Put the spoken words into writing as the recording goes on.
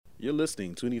You're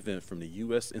listening to an event from the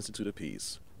U.S. Institute of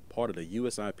Peace, part of the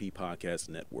USIP Podcast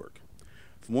Network.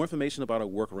 For more information about our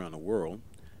work around the world,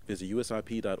 visit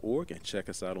usip.org and check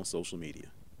us out on social media.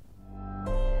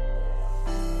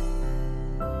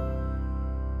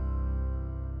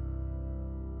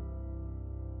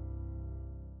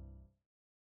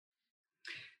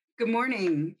 Good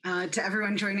morning to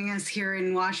everyone joining us here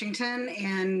in Washington,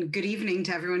 and good evening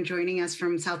to everyone joining us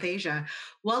from South Asia.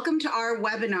 Welcome to our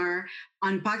webinar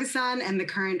on Pakistan and the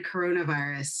current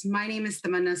coronavirus. My name is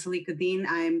Tamanna Salikuddin.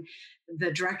 I'm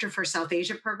the Director for South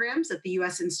Asia Programs at the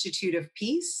U.S. Institute of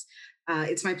Peace.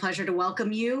 It's my pleasure to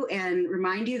welcome you and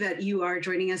remind you that you are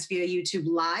joining us via YouTube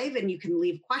Live, and you can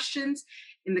leave questions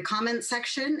in the comments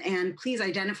section. And please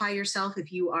identify yourself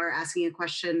if you are asking a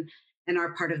question and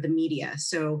are part of the media.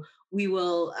 So we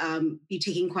will be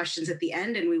taking questions at the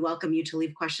end, and we welcome you to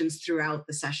leave questions throughout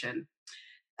the session.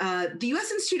 The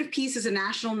U.S. Institute of Peace is a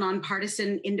national,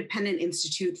 nonpartisan, independent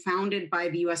institute founded by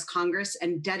the U.S. Congress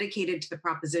and dedicated to the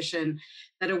proposition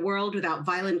that a world without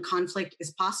violent conflict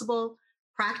is possible,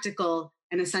 practical,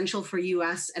 and essential for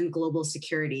U.S. and global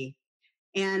security.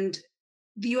 And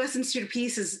the U.S. Institute of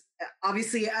Peace is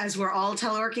obviously, as we're all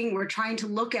teleworking, we're trying to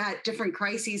look at different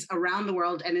crises around the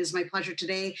world. And it is my pleasure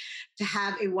today to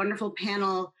have a wonderful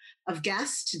panel of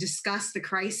guests to discuss the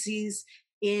crises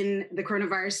in the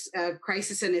coronavirus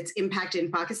crisis and its impact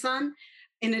in Pakistan.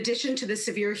 In addition to the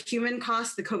severe human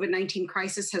cost, the COVID-19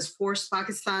 crisis has forced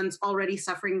Pakistan's already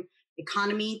suffering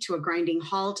economy to a grinding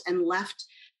halt and left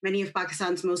many of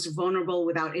Pakistan's most vulnerable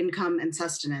without income and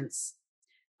sustenance.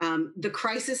 The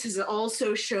crisis has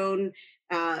also shown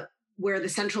where the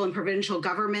central and provincial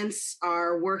governments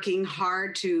are working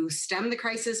hard to stem the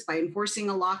crisis by enforcing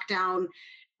a lockdown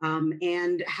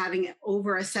and having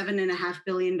over a $7.5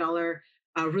 billion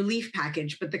relief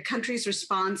package. But the country's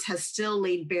response has still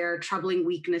laid bare troubling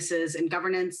weaknesses in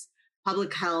governance,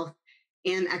 public health,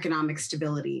 and economic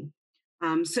stability.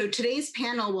 So today's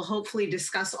panel will hopefully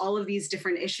discuss all of these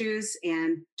different issues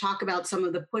and talk about some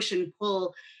of the push and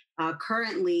pull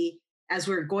currently, as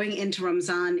we're going into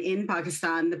Ramzan in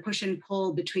Pakistan, the push and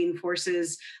pull between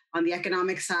forces on the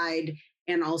economic side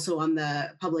and also on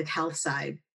the public health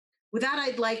side. With that,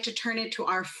 I'd like to turn it to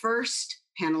our first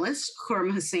panelist,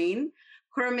 Khurram Hussain.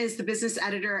 Khurram is the business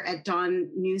editor at Dawn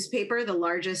newspaper, the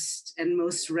largest and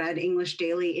most read English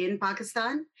daily in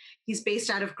Pakistan. He's based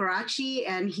out of Karachi,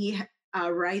 and he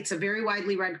writes a very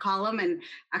widely read column and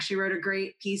actually wrote a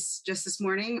great piece just this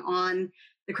morning on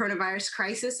the coronavirus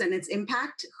crisis and its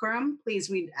impact. Khurram, please,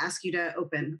 we'd ask you to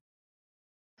open.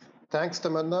 Thanks,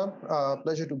 Tamanna.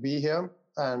 Pleasure to be here.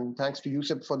 And thanks to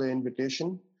USIP for the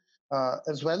invitation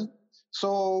as well.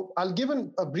 So I'll give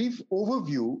a brief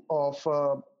overview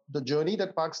of the journey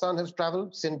that Pakistan has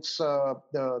traveled since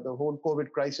the whole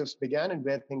COVID crisis began and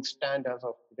where things stand as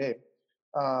of today.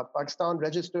 Pakistan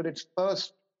registered its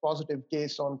first positive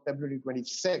case on February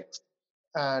 26th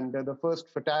and the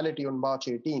first fatality on March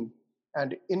 18th.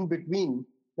 And in between,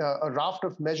 a raft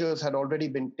of measures had already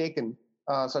been taken,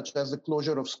 such as the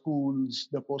closure of schools,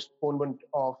 the postponement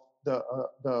of the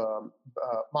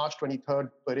March 23rd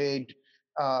parade.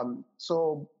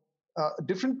 So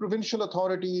different provincial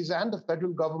authorities and the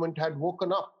federal government had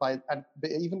woken up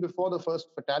even before the first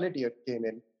fatality came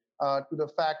in to the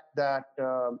fact that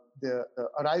the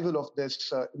arrival of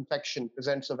this infection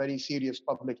presents a very serious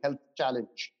public health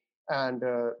challenge, and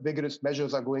vigorous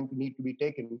measures are going to need to be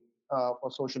taken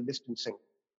for social distancing.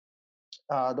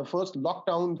 The first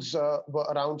lockdowns were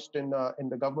announced in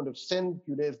the government of Sindh a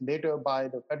few days later by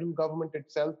the federal government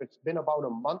itself. It's been about a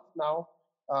month now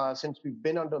since we've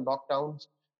been under lockdowns.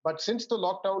 But since the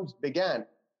lockdowns began,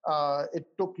 it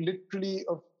took literally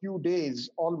a few days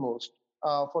almost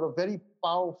for a very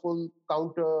powerful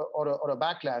counter or a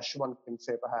backlash, one can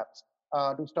say perhaps,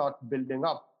 to start building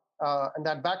up. And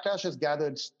that backlash has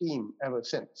gathered steam ever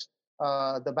since.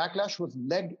 The backlash was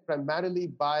led primarily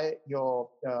by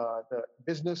the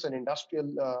business and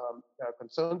industrial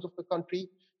concerns of the country.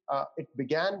 It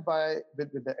began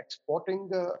with the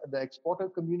exporter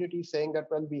community saying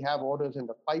that, well, we have orders in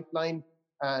the pipeline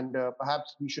and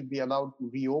perhaps we should be allowed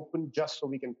to reopen just so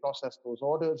we can process those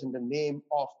orders in the name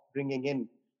of bringing in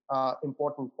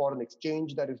important foreign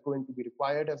exchange that is going to be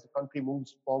required as the country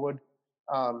moves forward.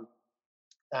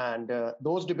 And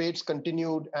those debates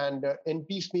continued, and in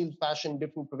piecemeal fashion,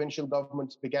 different provincial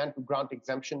governments began to grant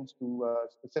exemptions to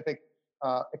specific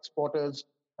exporters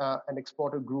and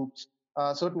exporter groups.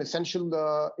 Certain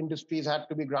essential industries had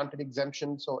to be granted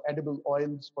exemptions. So edible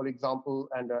oils, for example,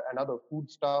 and other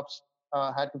foodstuffs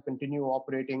had to continue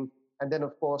operating. And then,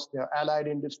 of course, the allied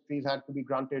industries had to be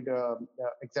granted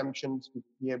exemptions to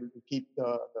be able to keep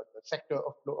the sector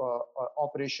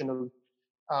operational.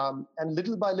 And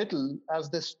little by little, as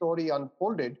this story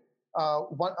unfolded,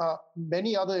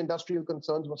 many other industrial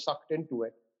concerns were sucked into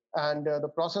it. And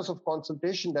the process of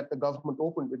consultation that the government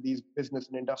opened with these business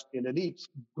and industrial elites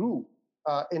grew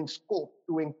in scope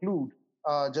to include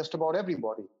just about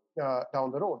everybody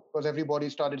down the road, because everybody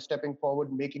started stepping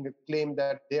forward, making a claim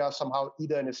that they are somehow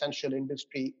either an essential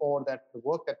industry or that the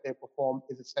work that they perform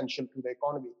is essential to the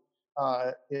economy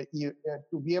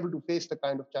to be able to face the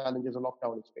kind of challenges a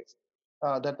lockdown is facing,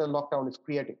 that the lockdown is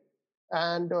creating.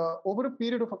 And over a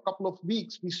period of a couple of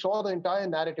weeks, we saw the entire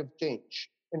narrative change.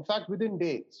 In fact, within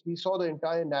days, we saw the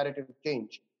entire narrative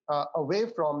change away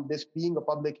from this being a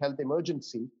public health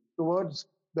emergency towards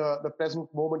the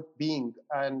present moment being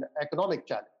an economic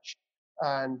challenge.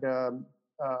 And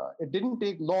it didn't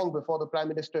take long before the Prime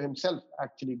Minister himself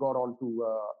actually got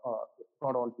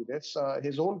onto this.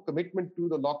 His own commitment to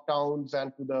the lockdowns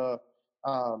and to the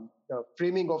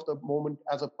framing of the moment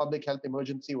as a public health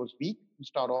emergency was weak to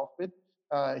start off with.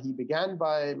 He began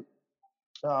by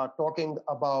talking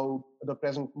about the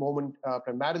present moment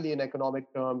primarily in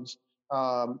economic terms.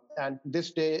 And to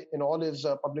this day, in all his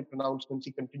public pronouncements,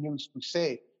 he continues to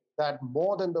say that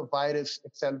more than the virus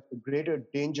itself, the greater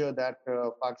danger that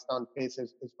Pakistan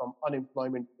faces is from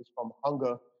unemployment, is from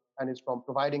hunger, and is from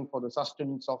providing for the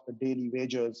sustenance of the daily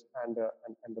wagers and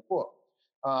the poor.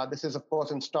 This is, of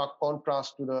course, in stark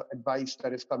contrast to the advice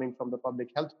that is coming from the public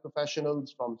health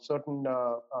professionals, from certain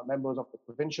members of the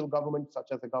provincial government, such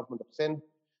as the government of Sindh,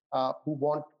 who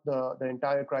want the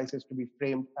entire crisis to be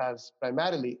framed as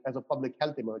primarily as a public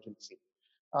health emergency.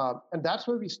 And that's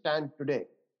where we stand today.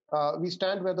 We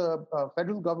stand where the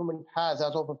federal government has,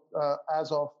 as of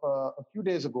a few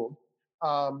days ago,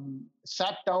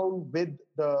 sat down with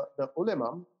the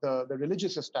ulema, the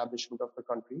religious establishment of the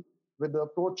country, with the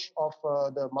approach of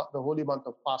the holy month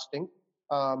of fasting,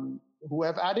 who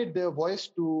have added their voice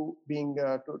to being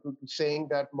to saying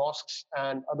that mosques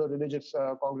and other religious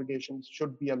congregations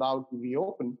should be allowed to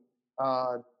reopen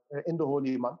in the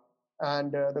holy month,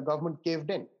 and the government caved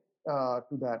in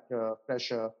to that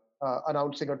pressure,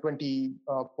 announcing a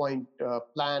 20-point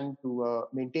plan to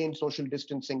maintain social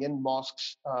distancing in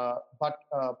mosques, but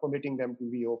permitting them to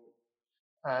reopen.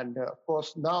 And of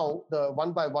course, now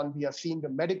one by one, we are seeing the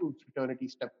medical fraternity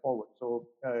step forward. So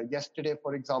yesterday,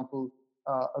 for example,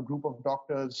 a group of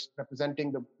doctors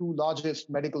representing the two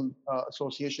largest medical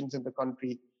associations in the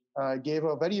country gave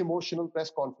a very emotional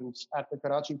press conference at the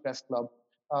Karachi Press Club,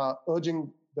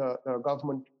 urging the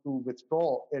government to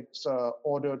withdraw its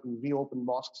order to reopen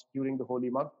mosques during the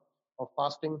holy month of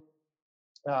fasting,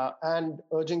 and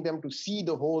urging them to see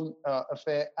the whole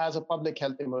affair as a public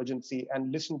health emergency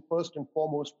and listen first and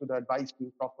foremost to the advice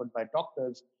being proffered by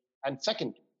doctors, and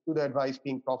second, to the advice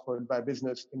being proffered by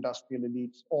business, industrial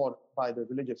elites, or by the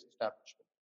religious establishment.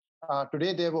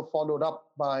 Today, they were followed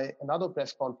up by another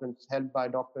press conference held by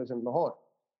doctors in Lahore,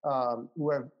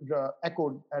 who have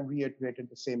echoed and reiterated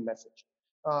the same message.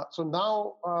 So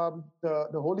now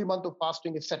the holy month of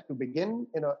fasting is set to begin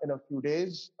in a few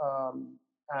days.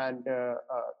 And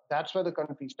that's where the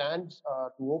country stands,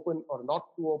 to open or not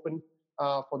to open.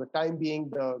 For the time being,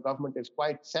 the government is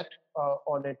quite set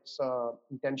on its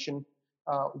intention.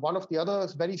 One of the other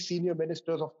very senior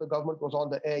ministers of the government was on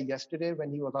the air yesterday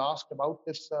when he was asked about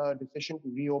this decision to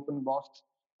reopen mosques.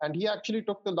 And he actually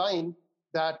took the line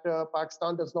that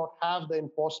Pakistan does not have the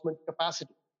enforcement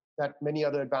capacity that many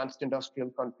other advanced industrial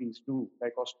countries do,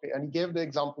 like Australia. And he gave the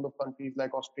example of countries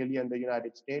like Australia and the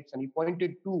United States. And he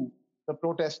pointed to the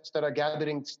protests that are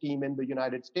gathering steam in the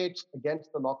United States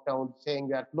against the lockdown, saying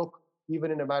that, look,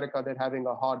 even in America, they're having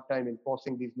a hard time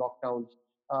enforcing these lockdowns.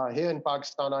 Here in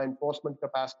Pakistan, our enforcement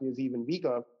capacity is even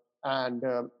weaker. And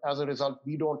as a result,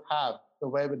 we don't have the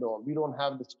wherewithal. We don't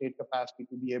have the state capacity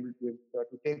to be able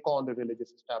to take on the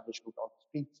religious establishment on the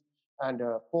streets and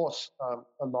force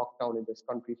a lockdown in this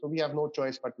country. So we have no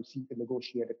choice but to seek a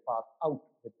negotiated path out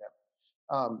with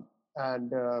them.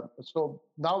 So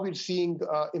now we're seeing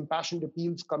impassioned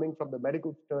appeals coming from the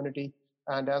medical fraternity.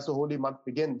 And as the holy month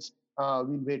begins,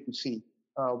 we'll wait to see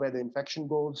where the infection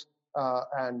goes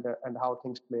and how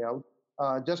things play out.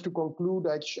 Just to conclude,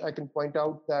 I can point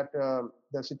out that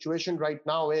the situation right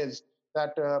now is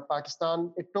that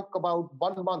Pakistan, it took about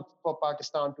 1 month for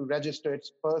Pakistan to register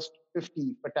its first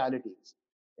 50 fatalities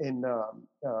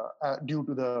due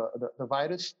to the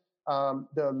virus.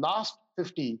 The last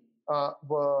 50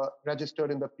 were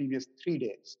registered in the previous 3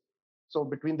 days. So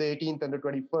between the 18th and the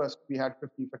 21st, we had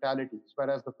 50 fatalities,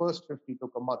 whereas the first 50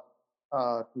 took a month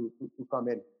to come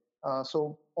in.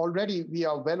 So already we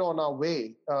are well on our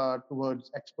way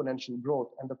towards exponential growth.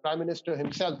 And the Prime Minister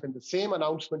himself, in the same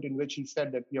announcement in which he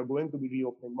said that we are going to be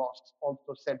reopening mosques,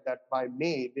 also said that by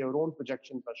May, their own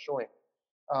projections are showing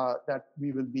that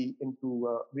we will be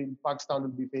Pakistan will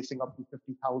be facing up to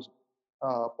 50,000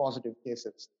 positive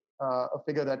cases, a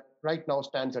figure that right now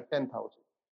stands at 10,000.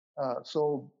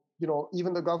 So,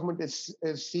 even the government is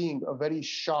seeing a very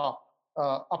sharp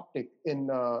uptick in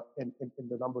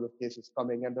the number of cases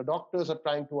coming, and the doctors are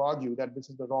trying to argue that this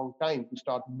is the wrong time to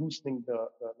start loosening the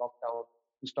lockdown,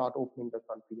 to start opening the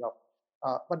country up.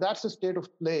 But that's the state of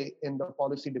play in the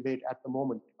policy debate at the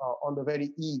moment, on the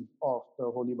very eve of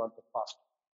the holy month of fast.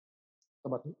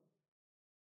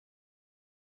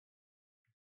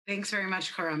 Thanks very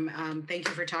much, Khurram. Thank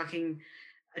you for talking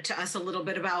to us a little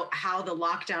bit about how the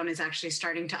lockdown is actually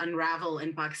starting to unravel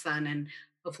in Pakistan. And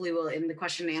hopefully we'll, in the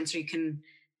question and answer, you can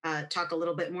talk a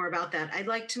little bit more about that. I'd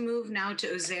like to move now to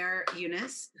Uzair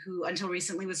Yunus, who until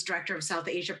recently was Director of South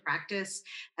Asia Practice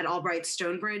at Albright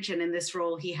Stonebridge. And in this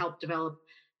role, he helped develop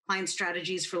client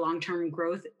strategies for long-term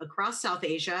growth across South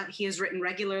Asia. He has written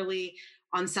regularly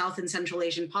on South and Central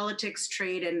Asian politics,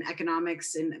 trade, and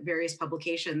economics in various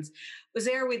publications.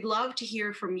 Uzair, we'd love to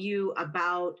hear from you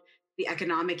about the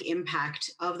economic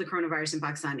impact of the coronavirus in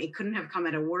Pakistan. It couldn't have come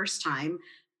at a worse time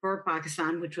for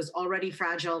Pakistan, which was already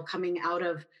fragile, coming out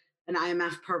of an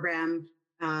IMF program.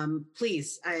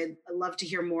 Please, I'd love to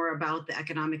hear more about the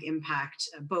economic impact,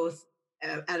 both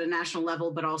at a national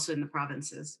level, but also in the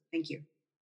provinces. Thank you.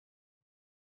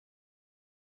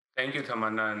 Thank you,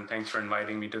 Tamanna, and thanks for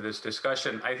inviting me to this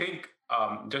discussion. I think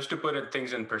just to put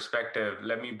things in perspective,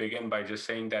 let me begin by just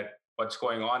saying that what's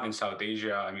going on in South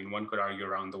Asia, I mean, one could argue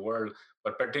around the world,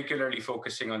 but particularly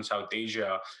focusing on South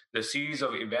Asia, the series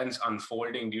of events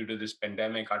unfolding due to this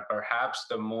pandemic are perhaps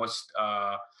the most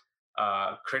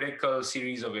critical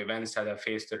series of events that have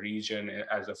faced the region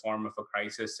as a form of a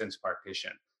crisis since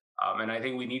partition. And I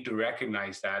think we need to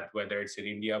recognize that, whether it's in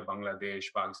India, Bangladesh,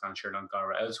 Pakistan, Sri Lanka,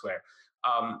 or elsewhere.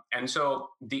 And so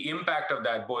the impact of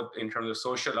that, both in terms of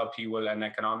social upheaval and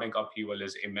economic upheaval,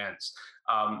 is immense.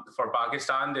 For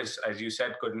Pakistan, this, as you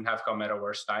said, couldn't have come at a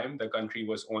worse time. The country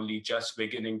was only just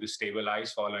beginning to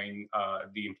stabilize following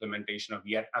the implementation of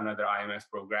yet another IMF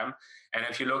program. And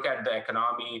if you look at the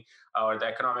economy or the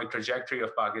economic trajectory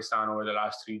of Pakistan over the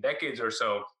last 3 decades or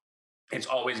so, it's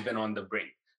always been on the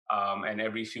brink. And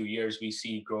every few years we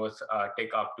see growth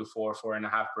tick up to 4.5%,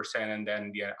 and then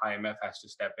the IMF has to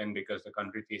step in because the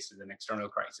country faces an external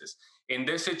crisis. In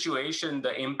this situation,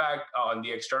 the impact on the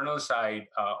external side,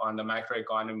 on the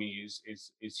macroeconomy,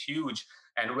 is huge,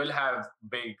 and will have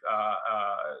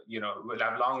will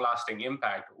have long-lasting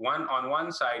impact. On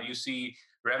one side, you see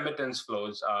remittance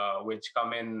flows, which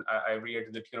come in every year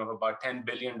to the tune of about $10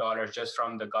 billion just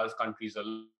from the Gulf countries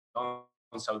alone.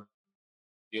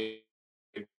 Saudi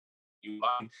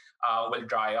will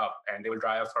dry up, and they will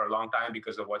dry up for a long time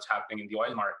because of what's happening in the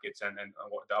oil markets and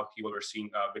the upheaval we're seeing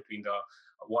between the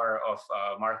war of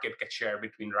market share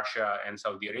between Russia and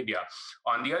Saudi Arabia.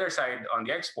 On the other side, on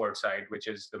the export side, which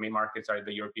is the main markets are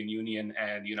the European Union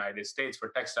and the United States for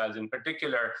textiles in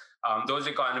particular, those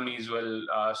economies will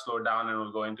slow down and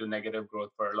will go into negative growth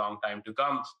for a long time to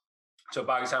come. So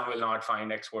Pakistan will not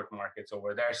find export markets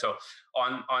over there. So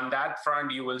on that front,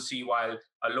 you will see, while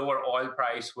a lower oil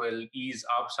price will ease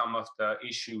up some of the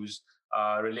issues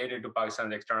related to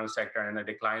Pakistan's external sector, and a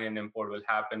decline in import will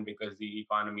happen because the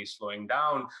economy is slowing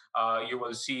down, you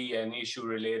will see an issue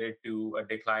related to a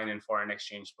decline in foreign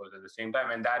exchange flows at the same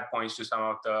time. And that points to some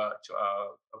of the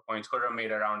points Khurram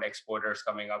made around exporters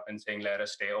coming up and saying, let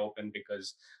us stay open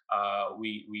because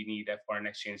we need a foreign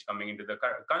exchange coming into the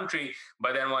country.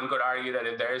 But then one could argue that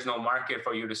if there is no market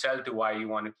for you to sell to, why you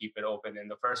want to keep it open in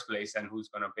the first place, and who's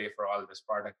going to pay for all this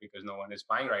product, because no one is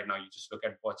buying right now. You just look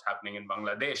at what's happening in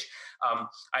Bangladesh.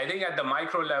 I think at the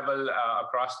micro level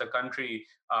across the country,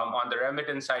 on the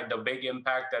remittance side, the big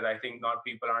impact that I think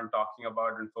people aren't talking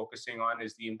about and focusing on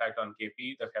is the impact on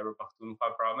KP, the Khyber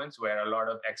Pakhtunkhwa province, where a lot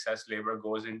of excess labor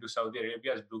goes into Saudi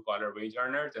Arabia as blue-collar wage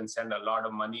earners and send a lot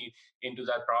of money into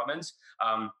that province.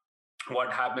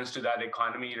 What happens to that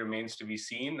economy remains to be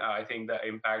seen. I think the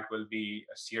impact will be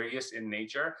serious in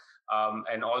nature.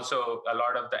 And also, a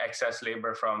lot of the excess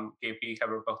labor from KP,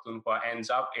 Khyber Pakhtunkhwa,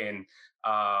 ends up in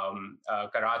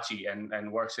Karachi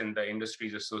and works in the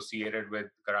industries associated with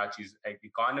Karachi's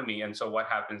economy. And so what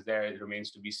happens there, it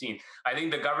remains to be seen. I think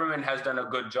the government has done a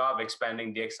good job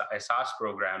expanding the Ehsaas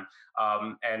program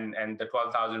and the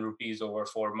 12,000 rupees over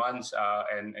 4 months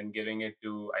and giving it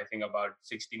to, I think, about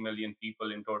 60 million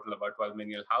people in total, about 12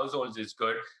 million households is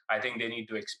good. I think they need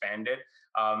to expand it.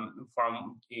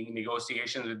 From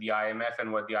negotiations with the IMF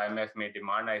and what the IMF may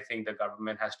demand, I think the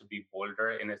government has to be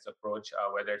bolder in its approach,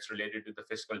 whether it's related to the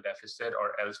fiscal deficit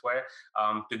or elsewhere,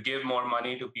 to give more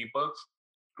money to people,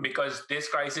 because this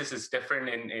crisis is different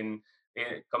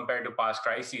compared to past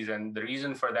crises. And the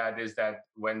reason for that is that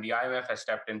when the IMF has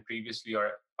stepped in previously,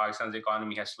 or Pakistan's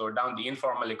economy has slowed down, the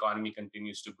informal economy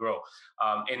continues to grow.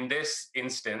 In this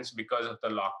instance, because of the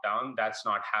lockdown, that's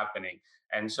not happening.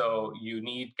 And so you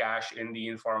need cash in the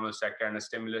informal sector and a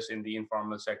stimulus in the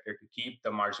informal sector to keep the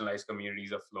marginalized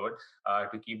communities afloat,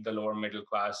 to keep the lower middle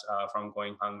class from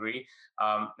going hungry.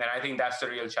 And I think that's the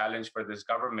real challenge for this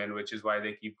government, which is why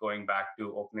they keep going back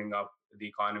to opening up the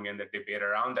economy and the debate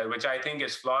around that, which I think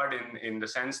is flawed in the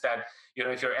sense that,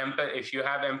 if you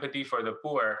have empathy for the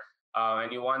poor,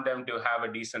 and you want them to have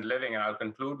a decent living, and I'll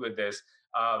conclude with this,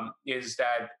 is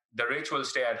that the rich will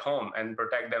stay at home and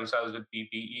protect themselves with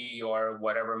PPE or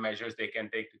whatever measures they can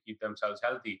take to keep themselves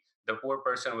healthy. The poor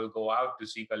person will go out to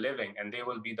seek a living, and they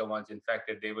will be the ones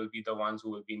infected. They will be the ones who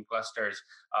will be in clusters,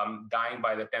 dying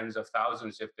by the tens of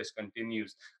thousands if this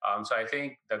continues. So I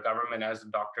think the government, as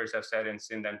the doctors have said in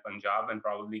Sindh and Punjab, and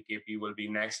probably KP will be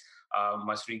next,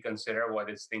 must reconsider what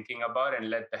it's thinking about and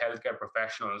let the healthcare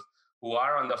professionals who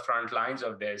are on the front lines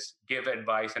of this give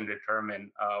advice and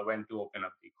determine when to open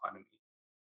up the economy.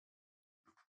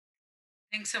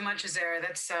 Thanks so much, Azera.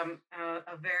 That's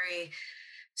a very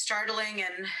startling,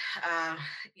 and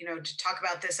to talk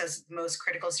about this as the most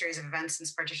critical series of events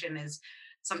since partition is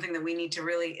something that we need to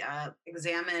really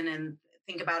examine and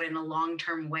think about in a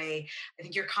long-term way. I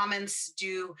think your comments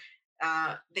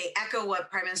they echo what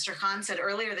Prime Minister Khan said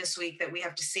earlier this week, that we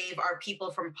have to save our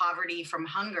people from poverty, from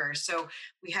hunger. So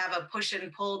we have a push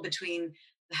and pull between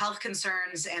the health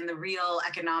concerns and the real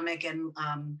economic and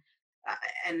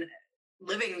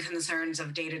living concerns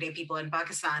of day-to-day people in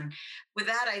Pakistan. With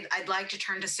that, I'd like to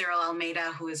turn to Cyril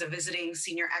Almeida, who is a visiting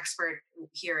senior expert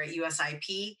here at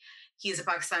USIP. He is a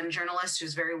Pakistan journalist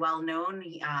who's very well known.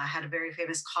 He had a very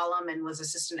famous column and was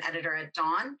assistant editor at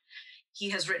Dawn. He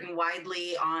has written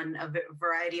widely on a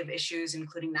variety of issues,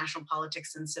 including national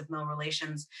politics and civil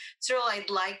relations. Cyril,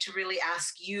 I'd like to really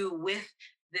ask you, with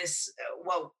this,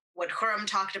 what Khurram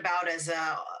talked about as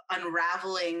a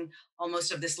unraveling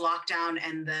almost of this lockdown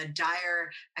and the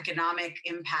dire economic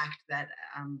impact that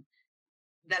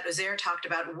Uzair talked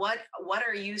about, what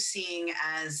are you seeing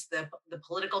as the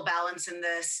political balance in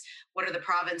this? What are the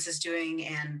provinces doing?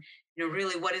 And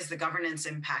really, what is the governance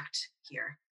impact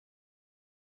here?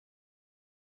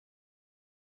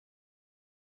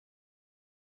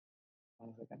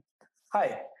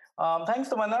 Hi, thanks,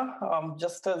 Tamanna.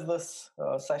 Just as this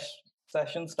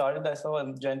session started, I saw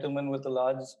a gentleman with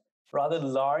a rather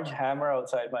large hammer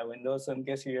outside my window. So in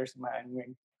case you hear some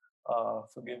hammering,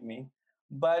 forgive me.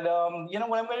 But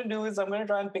what I'm going to do is I'm going to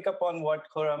try and pick up on what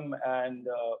Khurram and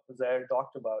Uzair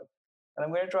talked about, and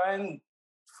I'm going to try and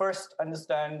first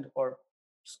understand or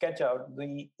sketch out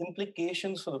the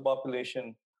implications for the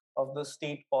population of the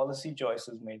state policy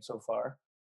choices made so far.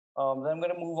 Then I'm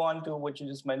going to move on to what you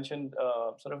just mentioned,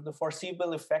 sort of the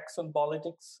foreseeable effects on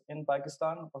politics in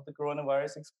Pakistan of the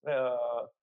coronavirus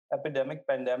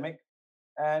pandemic.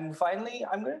 And finally,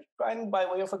 I'm going to try and, by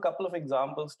way of a couple of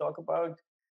examples, talk about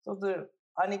the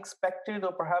unexpected,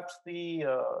 or perhaps the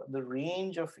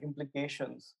range of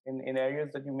implications in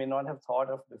areas that you may not have thought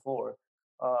of before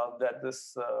that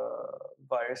this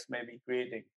virus may be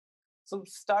creating. So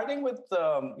starting with,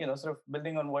 sort of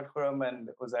building on what Khurram and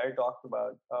Uzair talked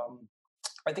about,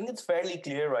 I think it's fairly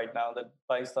clear right now that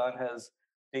Pakistan has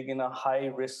taken a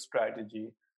high-risk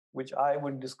strategy, which I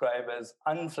would describe as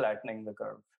unflattening the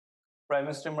curve. Prime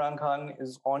Minister Imran Khan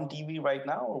is on TV right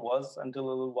now, or was until a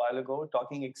little while ago,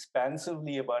 talking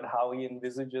expansively about how he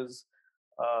envisages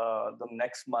the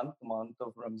next month, the month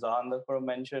of Ramzan that Khurram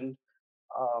mentioned,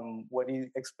 what he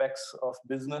expects of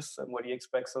business and what he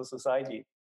expects of society.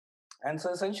 And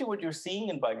so essentially what you're seeing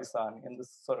in Pakistan in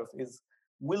this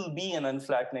will be an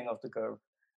unflattening of the curve.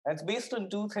 And it's based on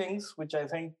two things, which I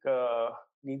think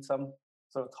need some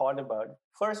sort of thought about.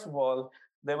 First of all,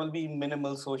 there will be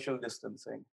minimal social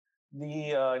distancing.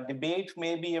 The debate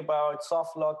may be about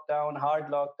soft lockdown, hard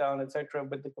lockdown, etc.,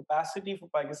 but the capacity for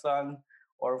Pakistan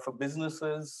or for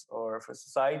businesses or for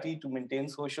society to maintain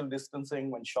social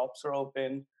distancing when shops are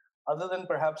open, other than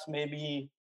perhaps maybe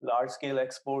large-scale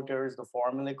exporters, the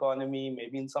formal economy,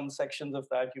 maybe in some sections of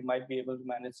that, you might be able to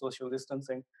manage social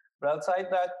distancing. But outside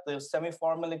that, the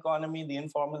semi-formal economy, the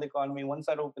informal economy, once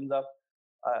that opens up,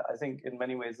 I think in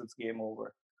many ways it's game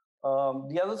over.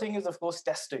 The other thing is, of course,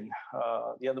 testing,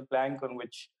 the other plank on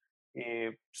which a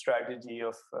strategy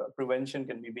of prevention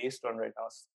can be based on right now,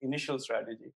 initial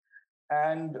strategy.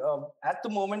 And at the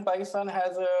moment, Pakistan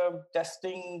has a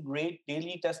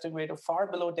daily testing rate of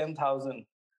far below 10,000.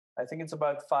 I think it's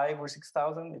about 5 or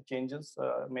 6,000. It changes,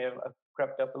 may have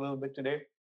crept up a little bit today.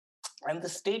 And the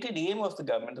stated aim of the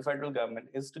government, the federal government,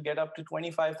 is to get up to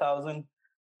 25,000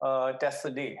 tests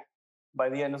a day by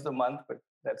the end of the month, but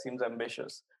that seems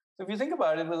ambitious. So if you think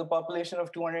about it, with a population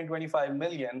of 225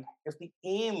 million, if the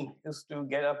aim is to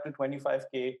get up to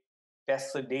 25K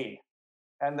tests a day,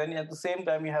 and then at the same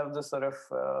time you have this sort of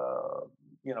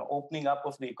opening up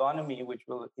of the economy, which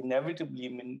will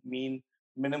inevitably mean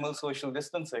minimal social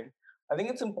distancing, I think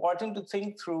it's important to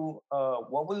think through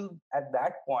what will at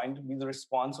that point be the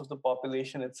response of the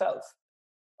population itself.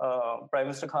 Prime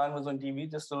Minister Khan was on TV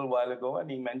just a little while ago,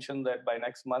 and he mentioned that by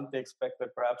next month they expect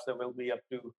that perhaps there will be up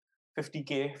to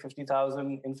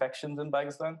 50,000 infections in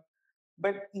Pakistan.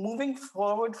 But moving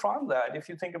forward from that, if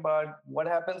you think about what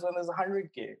happens when there's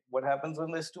 100K, what happens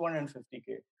when there's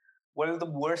 250K, what are the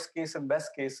worst case and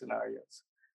best case scenarios?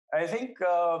 I think,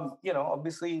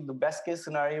 obviously the best case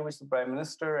scenario, which the Prime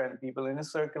Minister and people in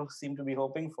his circle seem to be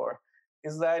hoping for,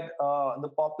 is that the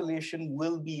population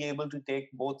will be able to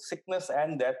take both sickness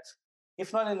and death,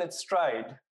 if not in its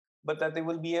stride, but that they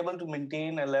will be able to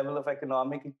maintain a level of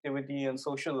economic activity and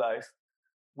social life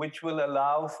which will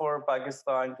allow for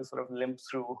Pakistan to sort of limp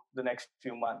through the next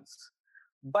few months.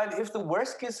 But if the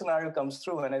worst case scenario comes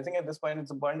through, and I think at this point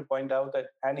it's important to point out that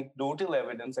anecdotal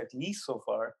evidence, at least so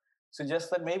far, suggests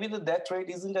that maybe the death rate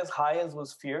isn't as high as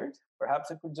was feared.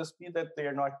 Perhaps it could just be that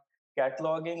they're not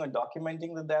cataloging or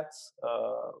documenting the deaths.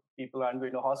 People aren't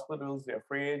going to hospitals, they're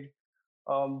afraid.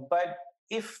 But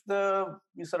if the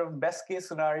sort of best case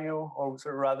scenario, or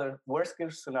sort of rather worst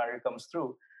case scenario comes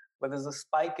through, but there's a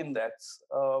spike in deaths,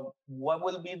 what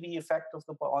will be the effect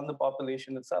on the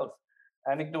population itself?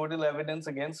 Anecdotal evidence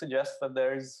again suggests that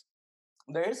there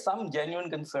is some genuine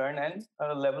concern and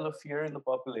a level of fear in the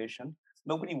population.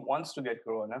 Nobody wants to get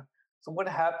corona. So what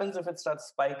happens if it starts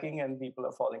spiking and people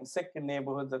are falling sick in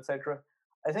neighborhoods, etc.?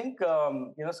 I think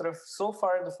sort of so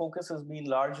far the focus has been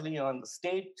largely on the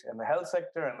state and the health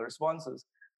sector and the responses.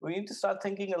 We need to start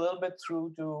thinking a little bit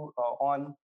through to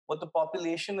on what the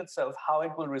population itself, how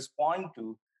it will respond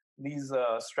to these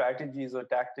strategies or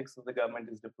tactics that the government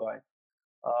is deploying.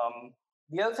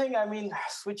 The other thing, I mean,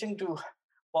 switching to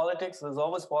politics, there's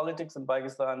always politics in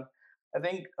Pakistan. I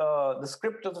think the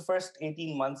script of the first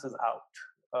 18 months is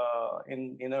out.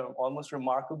 In an almost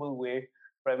remarkable way,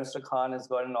 Prime Minister Khan has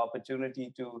got an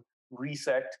opportunity to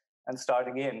reset and start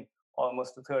again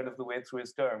almost a third of the way through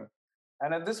his term.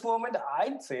 And at this moment,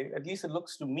 I'd say, at least it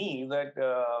looks to me, that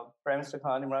Prime Minister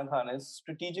Khan, Imran Khan, is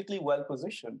strategically well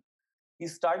positioned. He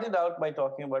started out by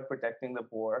talking about protecting the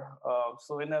poor.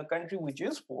 So in a country which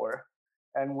is poor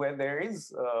and where there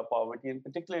is poverty, and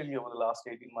particularly over the last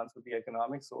 18 months with the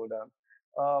economic slowdown,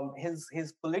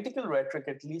 his political rhetoric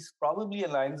at least probably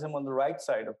aligns him on the right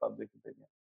side of public opinion.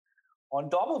 On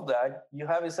top of that, you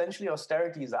have essentially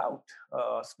austerities out.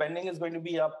 Spending is going to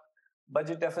be up.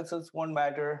 Budget deficits won't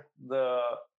matter. The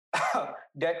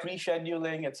debt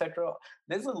rescheduling, etc.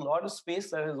 There's a lot of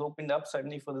space that has opened up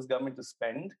suddenly for this government to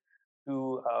spend,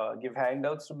 to give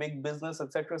handouts to big business,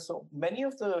 etc. So many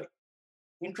of the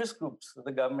interest groups that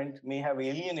the government may have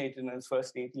alienated in its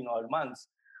first 18 odd months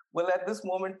will at this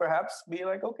moment perhaps be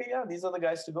like, okay, yeah, these are the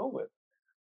guys to go with.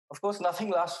 Of course, nothing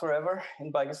lasts forever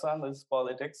in Pakistan. There's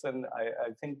politics, and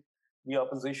I think the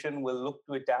opposition will look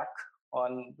to attack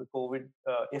on the COVID,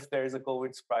 if there is a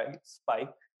COVID spike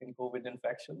in COVID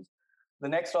infections. The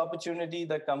next opportunity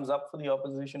that comes up for the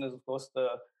opposition is, of course, the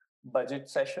budget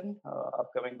session,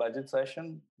 upcoming budget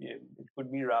session. It could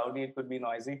be rowdy, it could be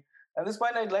noisy. At this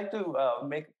point, I'd like to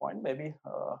make a point, maybe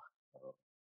a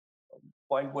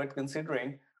point worth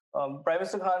considering. Prime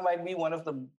Minister Khan might be one of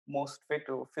the most fit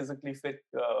or physically fit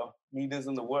leaders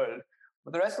in the world,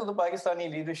 but the rest of the Pakistani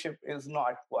leadership is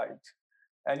not quite.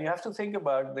 And you have to think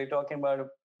about, they're talking about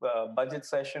a budget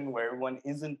session where everyone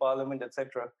is in parliament,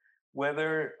 etc.,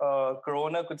 whether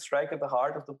corona could strike at the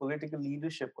heart of the political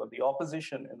leadership or the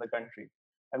opposition in the country,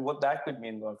 and what that could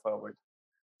mean going forward.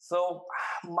 So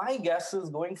my guess is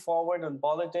going forward in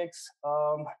politics,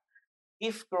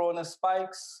 if corona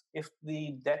spikes, if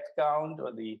the death count or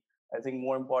I think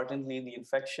more importantly, the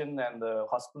infection and the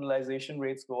hospitalization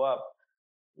rates go up,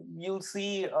 you'll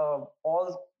see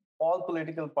all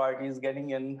political parties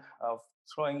getting in,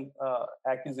 throwing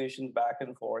accusations back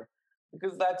and forth,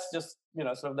 because that's just,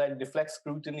 sort of that deflects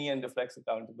scrutiny and deflects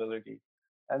accountability.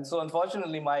 And so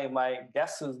unfortunately, my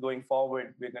guess is going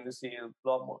forward, we're going to see a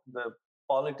lot more, the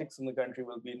politics in the country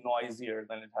will be noisier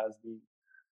than it has been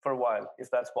for a while,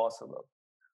 if that's possible.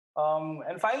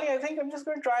 And finally, I think I'm just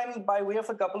going to try and, by way of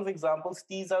a couple of examples,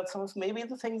 tease out some of maybe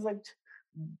the things that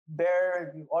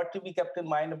ought to be kept in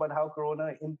mind about how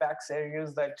Corona impacts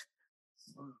areas that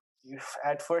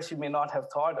at first you may not have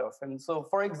thought of. And so,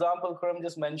 for example, Khurram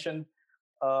just mentioned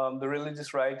the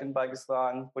religious right in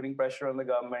Pakistan, putting pressure on the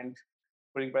government,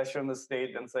 putting pressure on the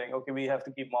state, and saying, okay, we have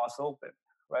to keep mosques open,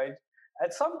 right?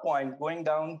 At some point, going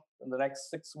down in the next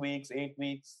 6 weeks, 8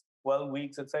 weeks, 12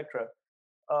 weeks, etc.,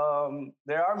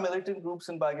 there are militant groups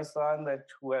in Pakistan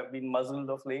who have been muzzled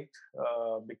of late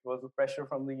because of pressure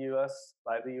from the US,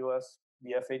 by the US,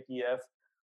 the FATF,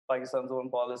 Pakistan's own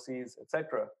policies,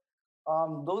 etc.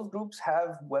 Those groups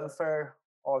have welfare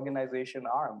organization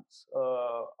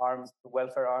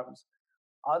welfare arms.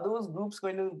 Are those groups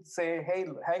going to say, hey,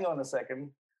 hang on a second,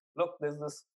 look, there's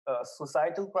this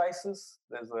societal crisis,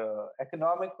 there's an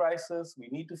economic crisis, we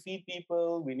need to feed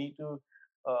people, we need to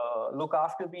look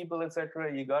after people,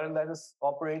 etc. You got to let us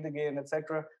operate again,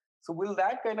 etc. So will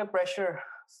that kind of pressure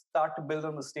start to build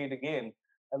on the state again?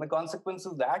 And the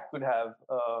consequences that could have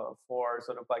for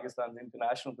sort of Pakistan's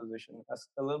international position.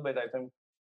 A little bit, I think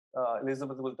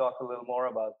Elizabeth will talk a little more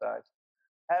about that.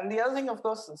 And the other thing, of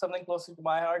course, something closer to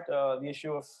my heart, the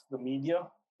issue of the media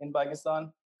in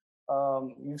Pakistan.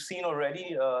 You've seen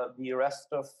already the arrest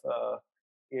of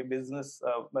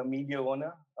a media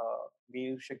owner,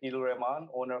 Mir Shakil Rahman,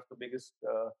 owner of the biggest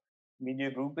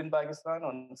media group in Pakistan,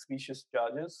 on specious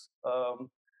charges.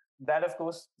 That, of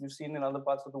course, you've seen in other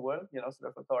parts of the world,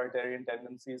 sort of authoritarian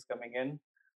tendencies coming in.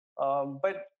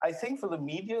 But I think for the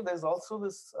media, there's also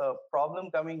this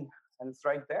problem coming, and it's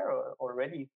right there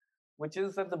already, which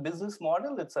is that the business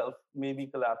model itself may be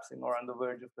collapsing or on the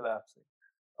verge of collapsing.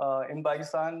 In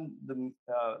Pakistan, the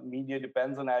media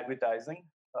depends on advertising,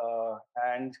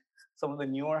 and some of the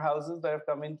newer houses that have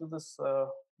come into this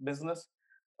business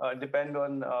depend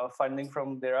on funding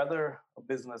from their other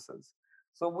businesses.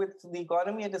 So with the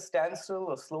economy at a standstill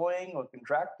or slowing or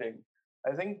contracting,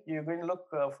 I think you're going to look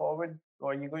forward,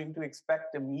 or you're going to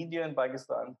expect a media in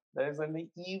Pakistan that is under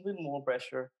even more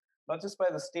pressure, not just by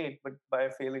the state, but by a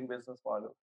failing business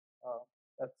model.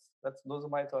 Those are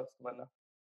my thoughts, Tamanna.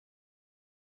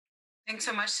 Thanks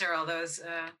so much, Cyril. That was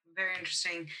very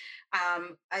interesting.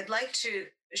 I'd like to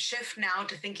shift now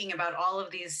to thinking about all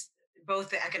of these, both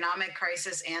the economic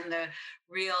crisis and the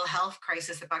real health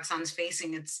crisis that Pakistan is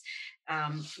facing. It's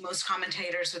most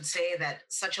commentators would say that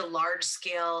such a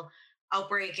large-scale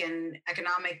outbreak and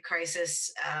economic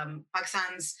crisis,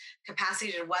 Pakistan's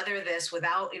capacity to weather this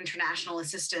without international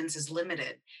assistance is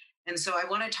limited. And so I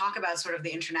want to talk about sort of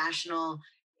the international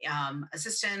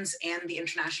assistance and the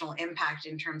international impact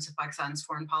in terms of Pakistan's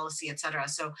foreign policy, et cetera.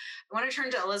 So I want to turn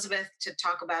to Elizabeth to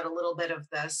talk about a little bit of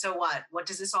the so what? What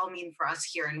does this all mean for us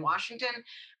here in Washington?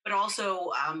 But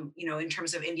also, in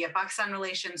terms of India-Pakistan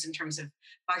relations, in terms of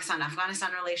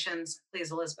Pakistan-Afghanistan relations.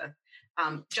 Please, Elizabeth.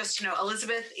 Just to know,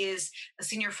 Elizabeth is a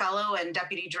senior fellow and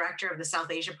deputy director of the South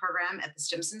Asia program at the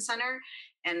Stimson Center.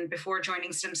 And before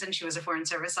joining Stimson, she was a foreign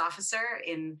service officer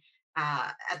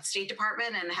at the State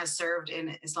Department and has served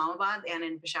in Islamabad and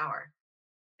in Peshawar.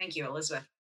 Thank you, Elizabeth.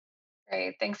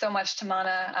 Great. Thanks so much,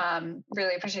 Tamanna.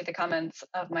 Really appreciate the comments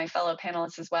of my fellow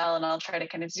panelists as well. And I'll try to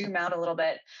kind of zoom out a little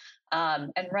bit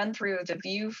and run through the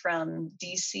view from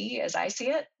DC as I see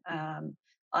it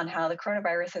on how the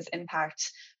coronavirus has impacted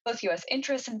both U.S.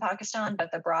 interests in Pakistan,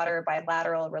 but the broader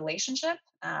bilateral relationship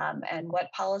and what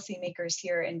policymakers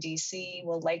here in DC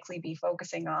will likely be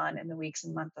focusing on in the weeks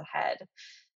and months ahead.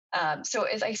 So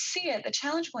as I see it, the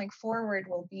challenge going forward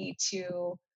will be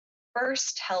to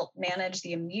first help manage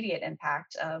the immediate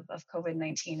impact of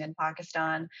COVID-19 in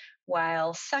Pakistan,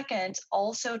 while second,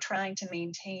 also trying to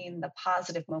maintain the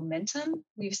positive momentum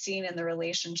we've seen in the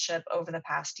relationship over the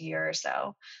past year or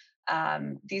so.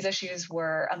 These issues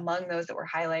were among those that were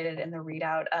highlighted in the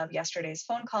readout of yesterday's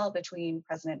phone call between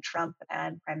President Trump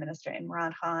and Prime Minister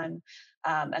Imran Khan,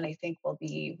 and I think will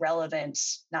be relevant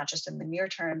not just in the near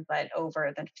term, but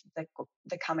over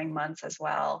the coming months as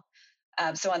well.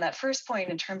 So on that first point,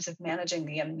 in terms of managing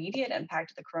the immediate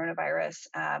impact of the coronavirus,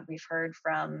 we've heard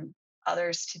from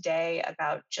others today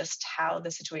about just how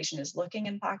the situation is looking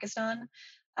in Pakistan.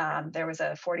 There was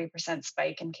a 40%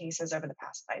 spike in cases over the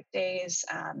past 5 days.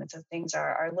 And so things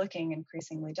are looking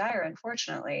increasingly dire,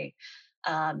 unfortunately.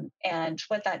 And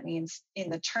what that means in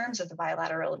the terms of the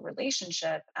bilateral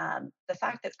relationship, the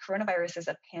fact that coronavirus is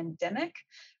a pandemic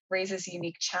raises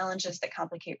unique challenges that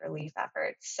complicate relief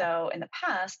efforts. So in the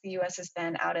past, the U.S. has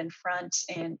been out in front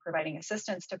in providing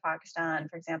assistance to Pakistan,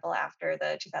 for example, after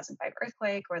the 2005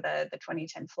 earthquake or the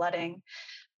 2010 flooding.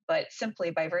 But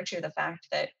simply by virtue of the fact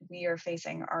that we are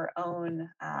facing our own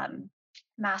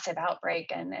massive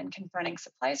outbreak and confronting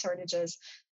supply shortages,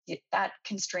 that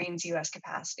constrains U.S.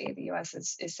 capacity. The U.S.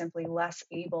 is simply less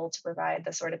able to provide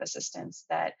the sort of assistance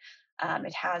that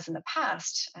it has in the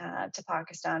past to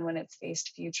Pakistan when it's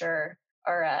faced future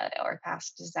or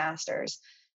past disasters.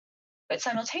 But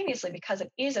simultaneously, because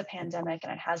it is a pandemic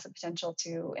and it has the potential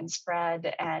to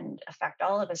spread and affect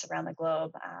all of us around the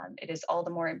globe, it is all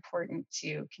the more important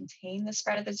to contain the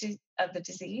spread of the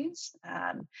disease.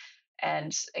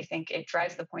 And I think it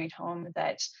drives the point home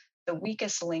that the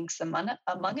weakest links among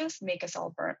us make us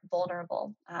all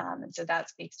vulnerable. And so that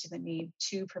speaks to the need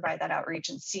to provide that outreach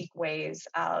and seek ways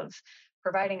of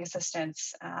providing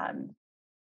assistance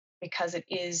because it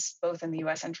is both in the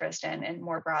US interest and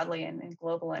more broadly in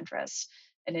global interest,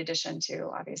 in addition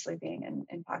to obviously being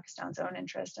in Pakistan's own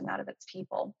interest and that of its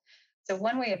people. So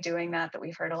one way of doing that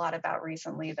we've heard a lot about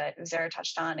recently that Uzair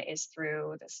touched on is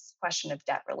through this question of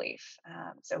debt relief.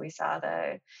 So we saw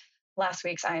the last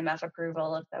week's IMF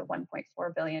approval of the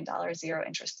 $1.4 billion zero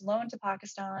interest loan to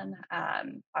Pakistan.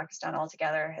 Pakistan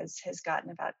altogether has gotten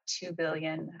about $2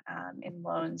 billion in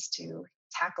loans to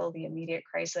tackle the immediate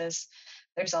crisis.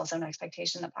 There's also an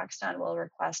expectation that Pakistan will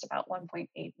request about 1.8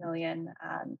 million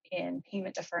in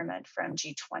payment deferment from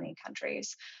G20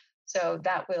 countries. So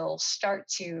that will start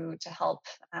to help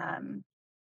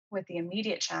with the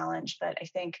immediate challenge. But I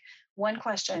think one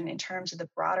question in terms of the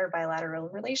broader bilateral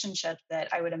relationship that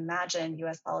I would imagine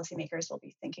US policymakers will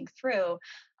be thinking through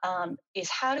is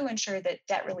how to ensure that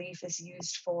debt relief is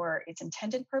used for its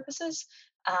intended purposes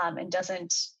and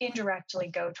doesn't indirectly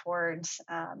go towards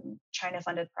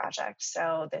China-funded projects.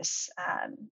 So this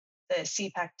the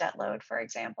CPEC debt load, for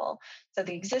example. So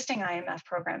the existing IMF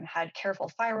program had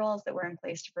careful firewalls that were in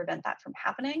place to prevent that from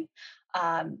happening.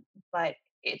 But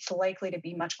it's likely to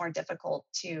be much more difficult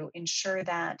to ensure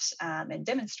that and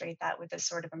demonstrate that with this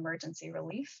sort of emergency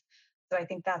relief. So I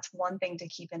think that's one thing to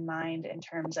keep in mind in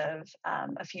terms of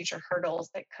future hurdles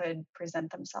that could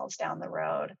present themselves down the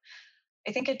road.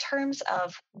 I think in terms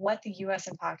of what the US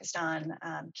and Pakistan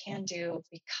can do,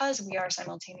 because we are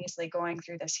simultaneously going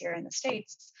through this here in the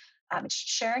States, it's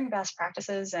sharing best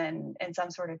practices and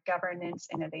some sort of governance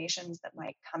innovations that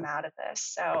might come out of this.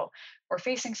 So we're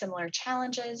facing similar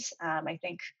challenges. I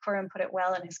think Khurram put it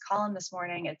well in his column this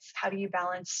morning. It's how do you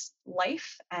balance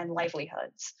life and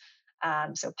livelihoods?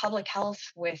 So public health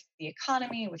with the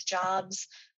economy, with jobs,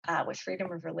 with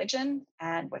freedom of religion,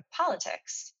 and with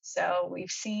politics. So we've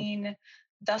seen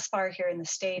thus far here in the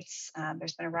States,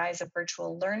 there's been a rise of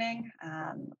virtual learning,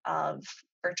 of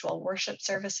virtual worship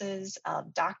services,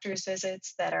 of doctor's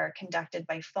visits that are conducted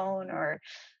by phone or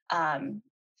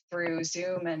through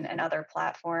Zoom and other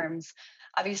platforms.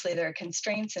 Obviously, there are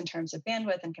constraints in terms of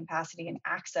bandwidth and capacity and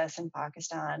access in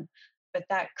Pakistan, but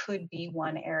that could be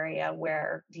one area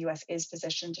where the US is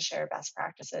positioned to share best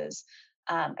practices.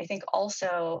 I think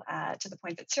also to the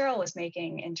point that Cyril was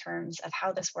making in terms of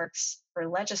how this works for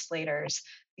legislators,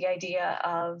 the idea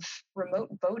of remote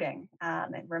voting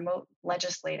and remote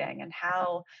legislating and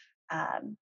how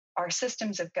our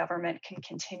systems of government can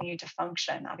continue to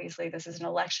function. Obviously, this is an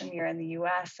election year in the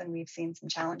US, and we've seen some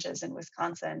challenges in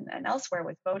Wisconsin and elsewhere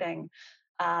with voting.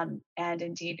 And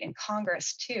indeed in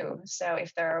Congress too. So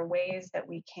if there are ways that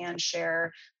we can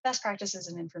share best practices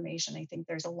and information, I think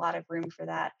there's a lot of room for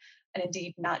that. And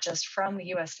indeed, not just from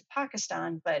the US to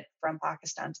Pakistan, but from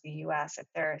Pakistan to the US. If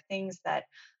there are things that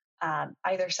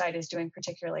either side is doing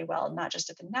particularly well, not just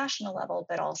at the national level,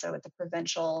 but also at the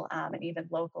provincial and even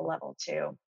local level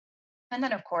too. And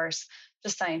then, of course,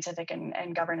 just scientific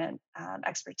and government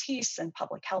expertise and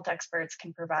public health experts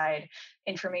can provide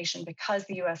information because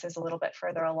the US is a little bit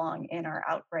further along in our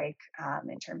outbreak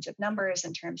in terms of numbers,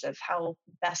 in terms of how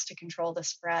best to control the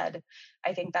spread.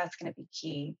 I think that's going to be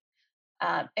key.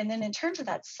 And then in terms of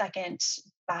that second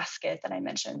basket that I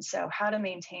mentioned, so how to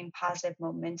maintain positive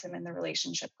momentum in the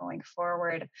relationship going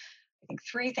forward, I think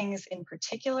three things in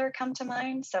particular come to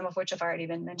mind, some of which have already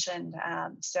been mentioned.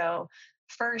 So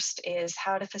first is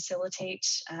how to facilitate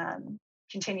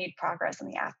continued progress in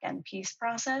the Afghan peace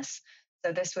process.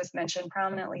 So this was mentioned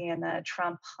prominently in the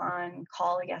Trump-Han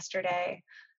call yesterday.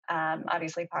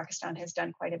 Obviously, Pakistan has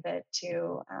done quite a bit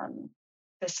to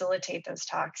facilitate those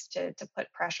talks, to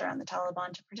put pressure on the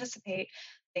Taliban to participate.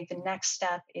 I think the next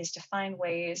step is to find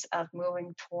ways of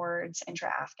moving towards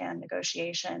intra-Afghan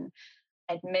negotiation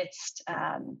amidst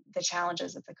the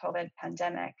challenges of the COVID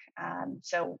pandemic.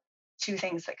 So two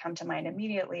things that come to mind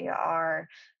immediately are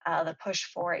the push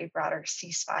for a broader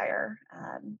ceasefire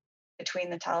between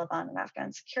the Taliban and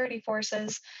Afghan security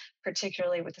forces,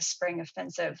 particularly with the spring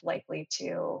offensive likely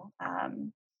to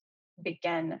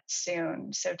begin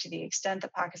soon. So to the extent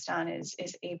that Pakistan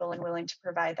is able and willing to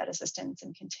provide that assistance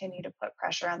and continue to put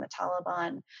pressure on the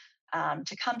Taliban,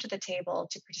 to come to the table,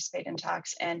 to participate in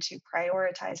talks, and to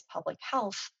prioritize public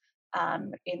health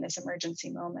in this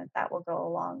emergency moment, that will go a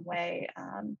long way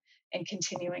in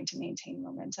continuing to maintain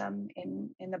momentum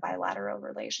in the bilateral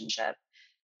relationship.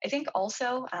 I think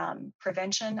also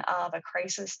prevention of a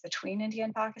crisis between India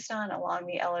and Pakistan along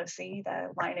the LOC,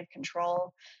 the line of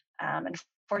control.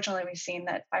 Unfortunately, we've seen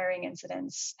that firing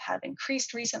incidents have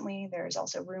increased recently. There's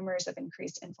also rumors of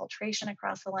increased infiltration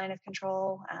across the line of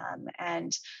control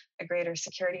and a greater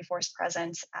security force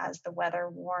presence as the weather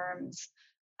warms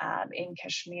in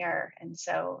Kashmir. And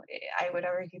so I would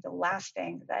argue the last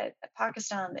thing that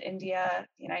Pakistan, that India,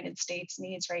 the United States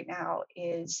needs right now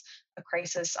is a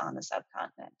crisis on the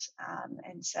subcontinent.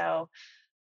 And so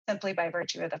simply by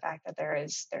virtue of the fact that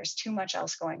there's too much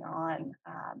else going on,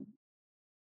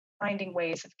 finding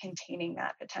ways of containing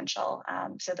that potential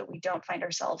so that we don't find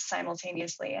ourselves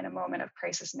simultaneously in a moment of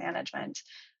crisis management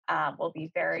will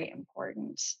be very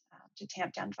important to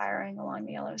tamp down firing along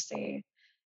the LOC.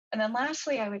 And then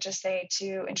lastly, I would just say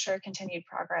to ensure continued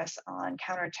progress on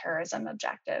counterterrorism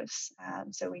objectives.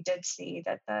 So we did see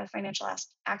that the Financial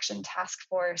Action Task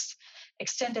Force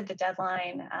extended the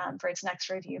deadline for its next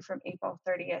review from April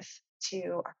 30th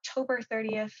to October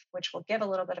 30th, which will give a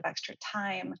little bit of extra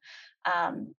time.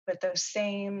 But those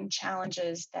same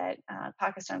challenges that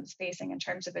Pakistan is facing in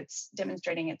terms of its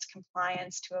demonstrating its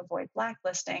compliance to avoid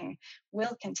blacklisting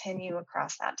will continue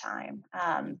across that time.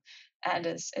 And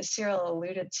as Cyril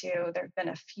alluded to, there have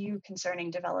been a few concerning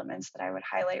developments that I would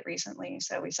highlight recently.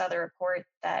 So we saw the report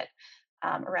that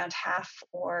around half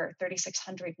or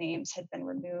 3,600 names had been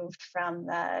removed from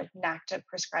the NACTA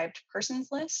prescribed persons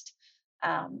list.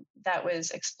 That was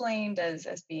explained as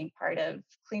being part of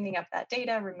cleaning up that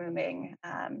data, removing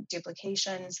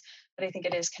duplications. But I think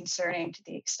it is concerning to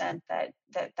the extent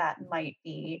that might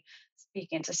be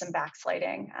speaking to some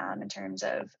backsliding in terms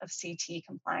of CT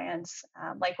compliance.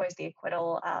 Likewise, the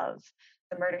acquittal of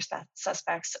the murder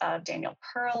suspects of Daniel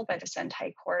Pearl by the Sindh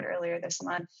High Court earlier this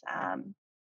month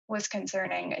was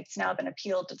concerning. It's now been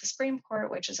appealed to the Supreme Court,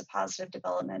 which is a positive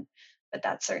development, but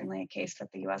that's certainly a case that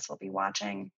the US will be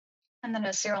watching. And then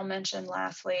as Cyril mentioned,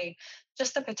 lastly,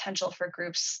 just the potential for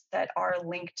groups that are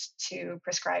linked to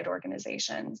prescribed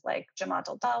organizations like Jamaat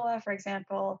al-Dawa, for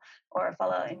example, or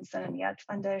Falah Insaniyat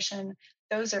Foundation.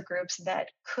 Those are groups that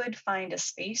could find a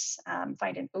space,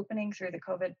 find an opening through the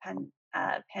COVID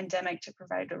pandemic to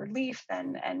provide relief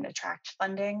and attract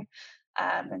funding.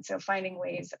 And so finding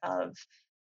ways of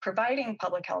providing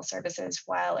public health services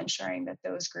while ensuring that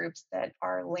those groups that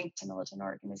are linked to militant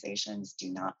organizations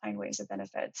do not find ways of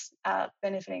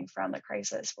benefiting from the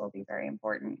crisis will be very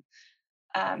important.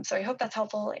 So I hope that's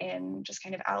helpful in just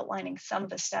kind of outlining some of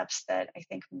the steps that I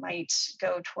think might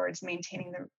go towards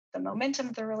maintaining the momentum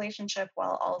of the relationship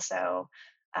while also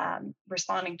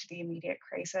responding to the immediate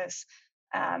crisis.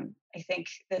 I think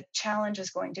the challenge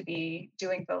is going to be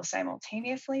doing both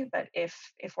simultaneously, but if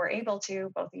we're able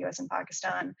to, both the US and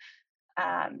Pakistan,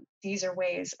 these are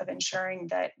ways of ensuring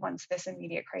that once this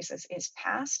immediate crisis is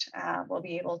passed, we'll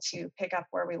be able to pick up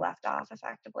where we left off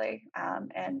effectively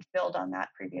and build on that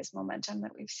previous momentum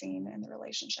that we've seen in the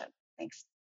relationship. Thanks.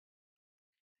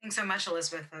 Thanks so much,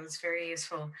 Elizabeth. That was very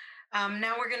useful.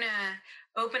 Now we're going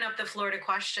to open up the floor to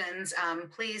questions.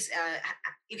 Please,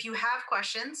 if you have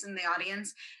questions in the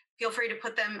audience, feel free to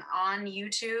put them on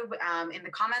YouTube in the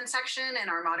comment section, and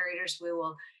our moderators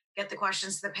will get the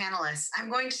questions to the panelists. I'm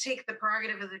going to take the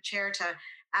prerogative of the chair to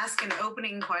ask an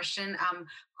opening question.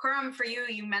 Khurram, for you,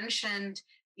 you mentioned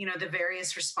the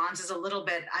various responses a little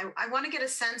bit. I want to get a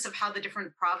sense of how the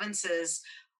different provinces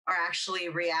are actually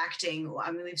reacting.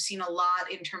 I mean, we've seen a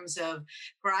lot in terms of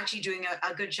Karachi doing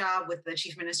a good job with the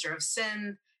Chief Minister of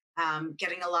Sindh,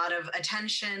 getting a lot of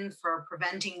attention for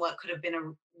preventing what could have been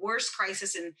a worse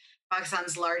crisis in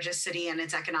Pakistan's largest city and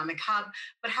its economic hub.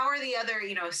 But how are the other,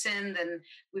 Sindh, and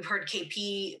we've heard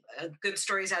KP, good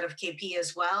stories out of KP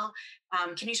as well.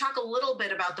 Can you talk a little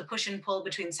bit about the push and pull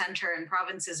between center and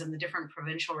provinces and the different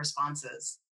provincial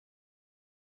responses?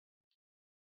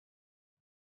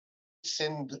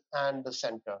 Sindh and the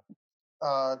center.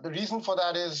 The reason for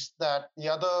that is that the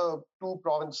other two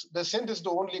provinces, the Sindh is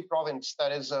the only province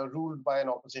that is ruled by an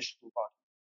opposition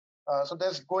party. So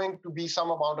there's going to be some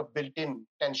amount of built-in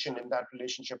tension in that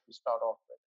relationship to start off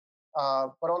with.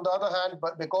 But on the other hand,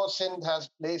 because Sindh has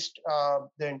placed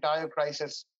the entire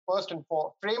crisis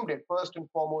framed it first and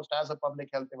foremost as a public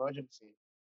health emergency,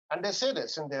 and they say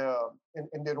this in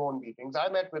their own meetings. I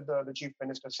met with the Chief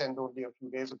Minister Sindh only a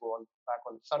few days ago, back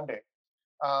on Sunday.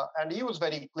 And he was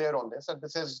very clear on this, that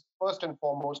this is first and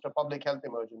foremost a public health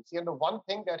emergency. And the one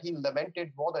thing that he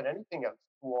lamented more than anything else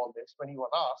through all this, when he was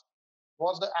asked,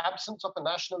 was the absence of a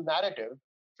national narrative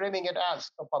framing it as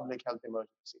a public health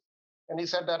emergency. And he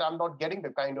said that I'm not getting the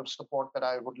kind of support that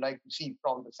I would like to see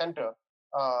from the center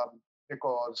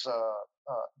because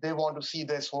they want to see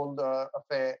this whole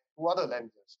affair through other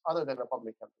lenses other than a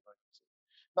public health emergency.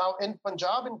 Now, in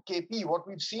Punjab and KP, what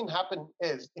we've seen happen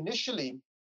is initially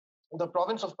the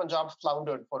province of Punjab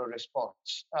floundered for a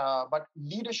response, but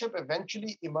leadership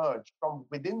eventually emerged from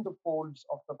within the folds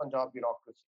of the Punjab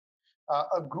bureaucracy.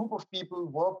 A group of people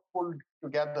were pulled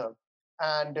together,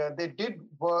 and they did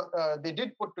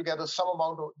put together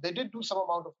they did do some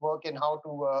amount of work in how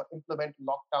to implement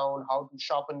lockdown, how to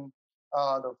sharpen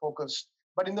the focus.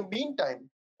 But in the meantime,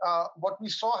 what we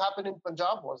saw happen in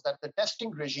Punjab was that the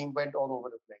testing regime went all over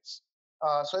the place.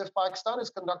 So if Pakistan has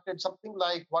conducted something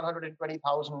like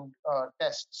 120,000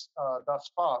 tests thus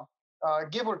far,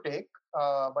 give or take,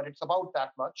 but it's about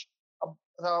that much,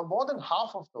 more than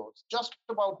half of those, just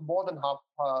about more than half,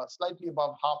 slightly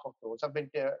above half of those have been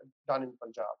done in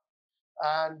Punjab.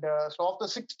 And so of the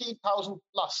 60,000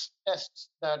 plus tests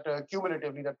that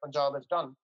cumulatively that Punjab has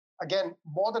done, again,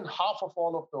 more than half of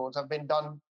all of those have been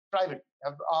done privately,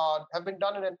 have been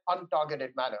done in an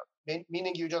untargeted manner,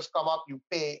 meaning you just come up, you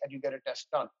pay, and you get a test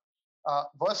done,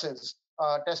 versus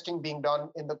testing being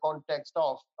done in the context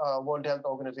of World Health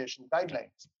Organization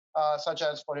guidelines, such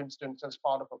as, for instance, as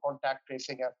part of a contact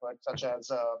tracing effort, such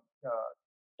as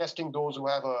testing those who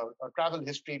have a travel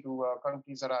history to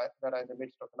countries that are in the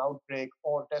midst of an outbreak,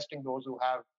 or testing those who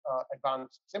have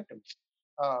advanced symptoms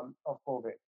of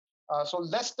COVID. So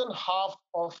less than half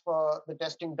of the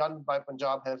testing done by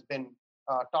Punjab has been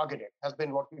targeted, has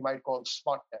been what we might call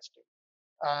smart testing.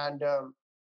 And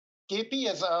KP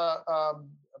has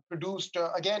produced,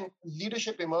 again,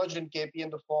 leadership emerged in KP in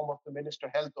the form of the Minister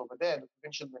of Health over there, the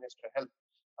Provincial Minister of Health,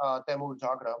 Taimur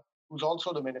Jhagra, who's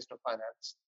also the Minister of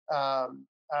Finance.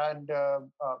 And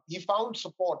he found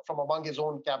support from among his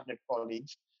own cabinet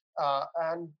colleagues.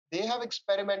 And they have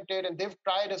experimented and they've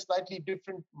tried a slightly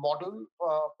different model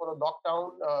for a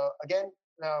lockdown. Again,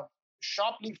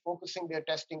 sharply focusing their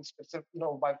testing specific,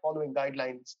 by following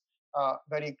guidelines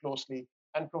very closely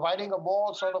and providing a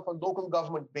more sort of a local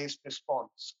government-based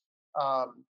response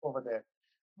over there.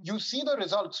 You see the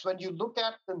results when you look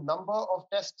at the number of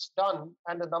tests done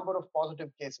and the number of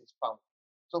positive cases found.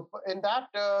 So in that,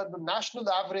 the national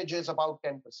average is about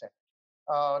 10%.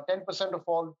 10% of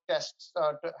all tests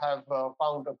have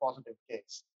found a positive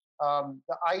case.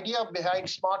 The idea behind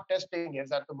smart testing is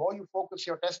that the more you focus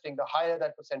your testing, the higher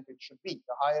that percentage should be.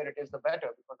 The higher it is, the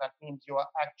better, because that means you are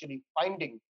actually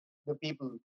finding the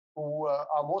people who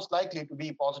are most likely to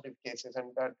be positive cases,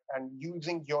 and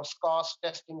using your scarce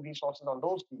testing resources on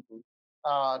those people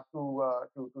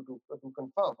to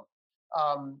confirm.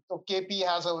 So KP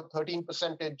has a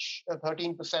 13%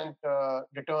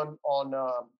 return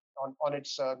on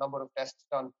its number of tests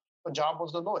done. Punjab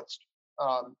was the lowest,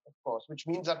 of course, which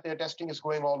means that their testing is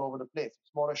going all over the place.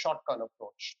 It's more a shotgun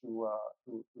approach to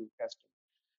testing.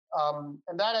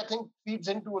 And that, I think, feeds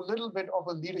into a little bit of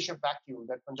a leadership vacuum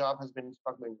that Punjab has been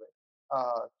struggling with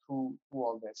through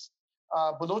all this.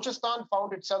 Balochistan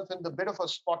found itself in the bit of a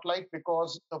spotlight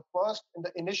because in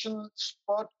the initial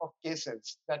spurt of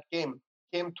cases that came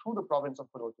through the province of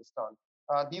Balochistan.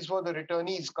 These were the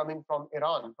returnees coming from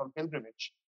Iran, from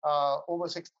pilgrimage. Over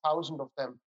 6,000 of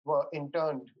them were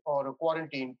interned or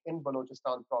quarantined in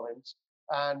Balochistan province.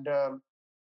 And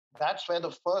that's where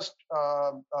the first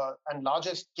and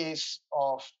largest case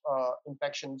of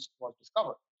infections was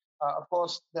discovered. Of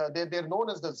course, they're known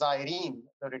as the Zaireen,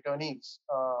 the returnees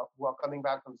who are coming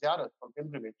back from Ziyarat, from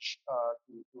pilgrimage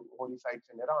to holy sites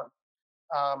in Iran.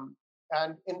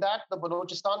 And in that, the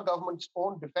Balochistan government's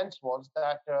own defense was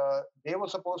that they were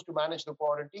supposed to manage the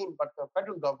quarantine, but the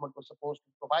federal government was supposed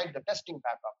to provide the testing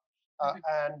backup.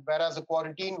 And whereas the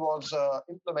quarantine was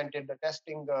implemented, the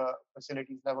testing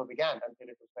facilities never began until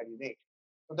it was very late.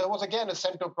 So there was again a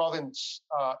center province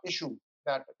issue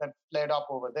that flared up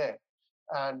over there.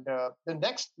 And the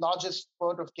next largest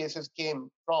spurt of cases came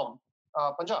from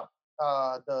Punjab.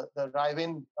 The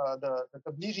Raiwind, the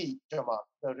Tablighi Jamaat,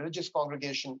 the religious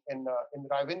congregation in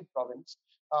Raiwind province,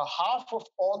 half of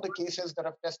all the cases that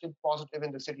have tested positive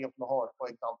in the city of Lahore, for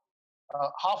example,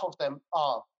 half of them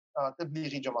are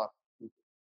Tablighi Jamaat.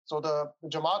 So the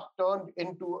Jamaat turned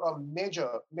into a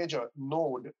major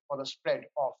node for the spread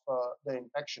of the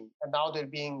infection, and now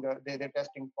they're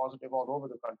testing positive all over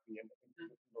the country in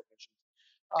different locations.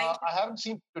 I haven't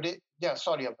seen today. Yeah,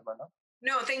 sorry, Abdulmana.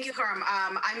 No, thank you, Khurram.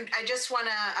 I just want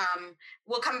to,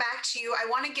 we'll come back to you. I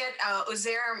want to get,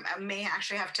 Uzair may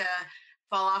actually have to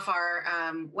fall off our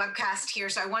webcast here.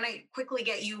 So I want to quickly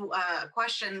get you a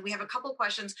question. We have a couple of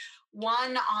questions.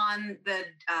 One on the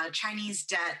Chinese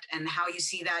debt and how you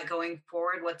see that going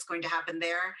forward, what's going to happen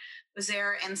there,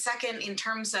 Uzair. And second, in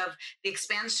terms of the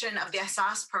expansion of the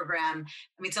EHSAS program,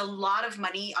 I mean, it's a lot of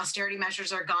money. Austerity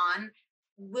measures are gone.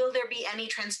 Will there be any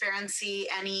transparency,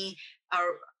 any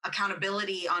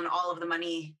accountability on all of the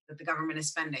money that the government is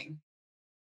spending?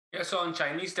 Yeah, so on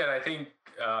Chinese debt, I think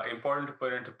important to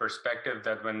put into perspective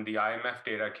that when the IMF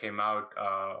data came out,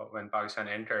 when Pakistan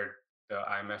entered the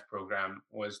IMF program,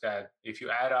 was that if you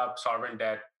add up sovereign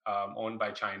debt owned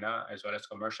by China as well as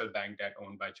commercial bank debt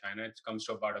owned by China, it comes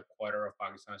to about a quarter of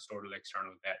Pakistan's total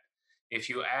external debt. If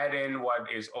you add in what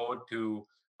is owed to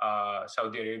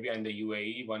Saudi Arabia and the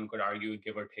UAE, one could argue,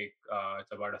 give or take,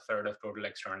 it's about a third of total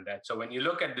external debt. So when you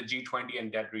look at the G20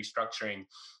 and debt restructuring,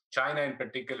 China in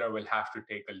particular will have to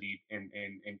take a lead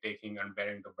in taking and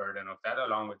bearing the burden of that,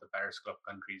 along with the Paris Club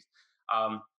countries.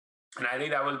 And I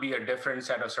think that will be a different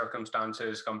set of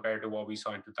circumstances compared to what we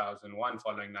saw in 2001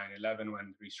 following 9/11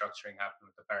 when restructuring happened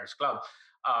with the Paris Club.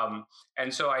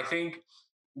 And so I think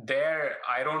there,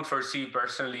 I don't foresee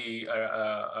personally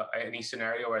any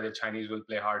scenario where the Chinese will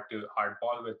play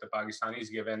hardball with the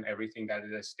Pakistanis, given everything that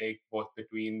is at stake, both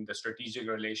between the strategic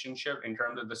relationship, in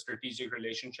terms of the strategic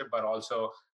relationship, but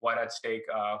also what at stake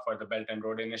for the Belt and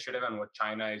Road Initiative and what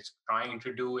China is trying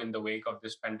to do in the wake of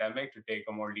this pandemic to take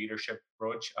a more leadership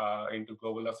approach into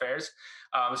global affairs.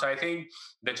 So I think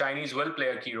the Chinese will play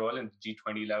a key role in the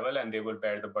G20 level, and they will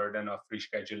bear the burden of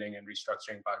rescheduling and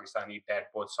restructuring Pakistani debt,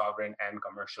 both sovereign and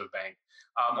commercial bank.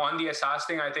 On the EHSAS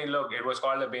thing, I think, look, it was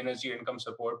called the Benazir Income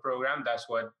Support Program. That's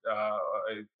what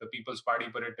the People's Party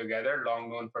put it together,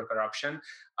 long known for corruption.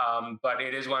 But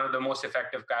it is one of the most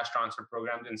effective cash transfer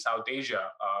programs in South Asia,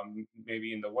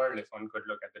 maybe in the world, if one could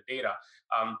look at the data.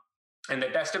 And the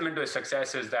testament to its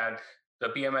success is that the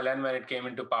PMLN, when it came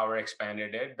into power,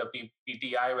 expanded it. The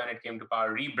PTI, when it came to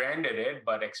power, rebranded it,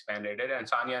 but expanded it. And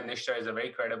Sania Nishtar is a very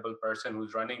credible person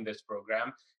who's running this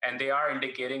program. And they are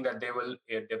indicating that they will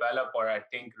develop, or I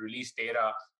think release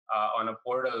data on a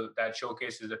portal that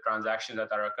showcases the transactions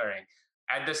that are occurring.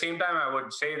 At the same time, I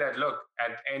would say that, look,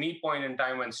 at any point in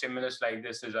time when stimulus like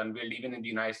this is unveiled, even in the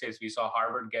United States, we saw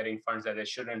Harvard getting funds that they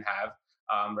shouldn't have.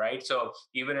 Right? So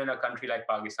even in a country like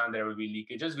Pakistan, there will be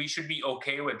leakages. We should be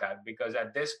okay with that, because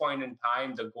at this point in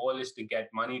time, the goal is to get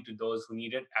money to those who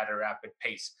need it at a rapid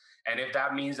pace. And if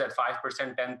that means that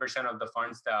 5%, 10% of the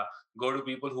funds that go to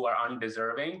people who are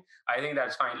undeserving, I think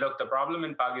that's fine. Look, the problem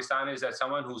in Pakistan is that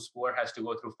someone who's poor has to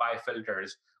go through 5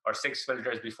 filters or 6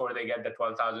 filters before they get the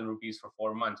 12,000 rupees for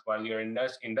 4 months. While you're an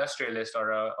industrialist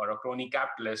or a crony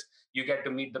capitalist, you get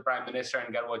to meet the prime minister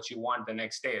and get what you want the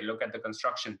next day. Look at the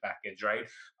construction package, right?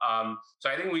 So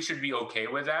I think we should be okay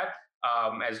with that.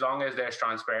 As long as there's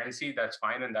transparency, that's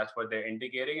fine. And that's what they're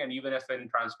indicating. And even if in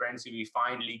transparency we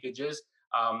find leakages,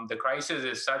 the crisis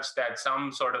is such that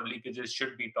some sort of leakages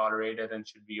should be tolerated and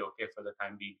should be okay for the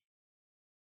time being.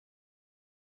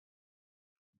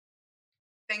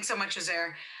 Thanks so much,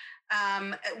 Uzair.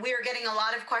 We are getting a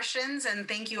lot of questions, and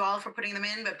thank you all for putting them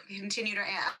in, but continue to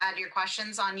add your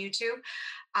questions on YouTube.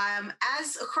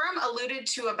 As Khurram alluded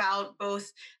to about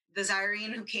both the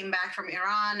Zairine who came back from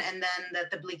Iran and then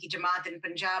the Tablighi Jamaat in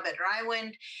Punjab at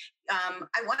Raiwind,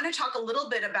 I want to talk a little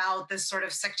bit about this sort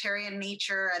of sectarian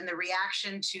nature and the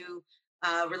reaction to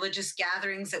religious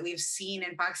gatherings that we've seen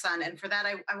in Pakistan. And for that,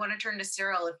 I want to turn to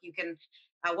Cyril. If you can,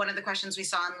 one of the questions we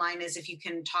saw online is if you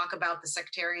can talk about the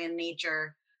sectarian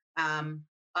nature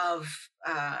of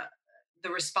the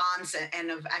response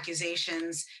and of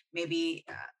accusations, maybe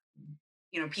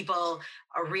people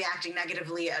are reacting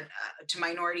negatively to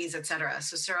minorities, et cetera.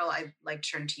 So Cyril, I'd like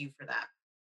to turn to you for that.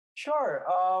 Sure.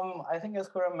 I think as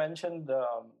Khurram mentioned,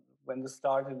 when this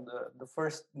started, the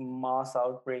first mass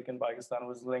outbreak in Pakistan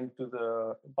was linked to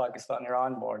the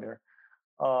Pakistan-Iran border.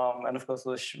 And of course,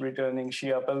 the returning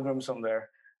Shia pilgrims from there.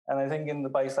 And I think in the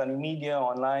Pakistani media,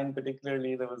 online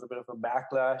particularly, there was a bit of a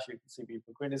backlash. You could see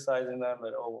people criticizing them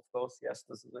that, oh, of course, yes,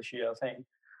 this is a Shia thing.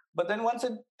 But then once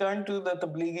it turned to the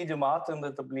Tablighi Jamaat, and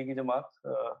the Tablighi Jamaat,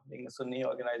 being a Sunni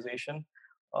organization,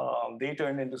 they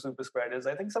turned into super spreaders.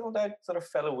 I think some of that sort of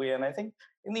fell away. And I think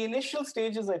in the initial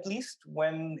stages, at least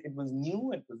when it was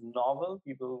new, it was novel,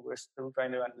 people were still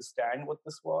trying to understand what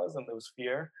this was, and there was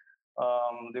fear.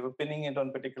 They were pinning it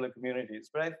on particular communities.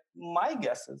 But my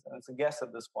guess is, and it's a guess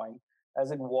at this point,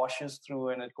 as it washes through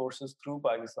and it courses through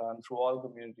Pakistan, through all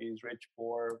communities, rich,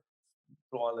 poor,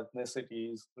 through all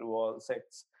ethnicities, through all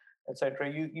sects,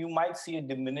 etc., you might see a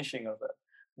diminishing of that.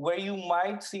 Where you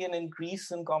might see an increase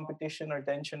in competition or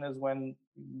tension is when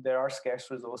there are scarce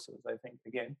resources. I think,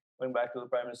 again, going back to the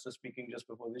Prime Minister speaking just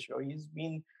before the show, he's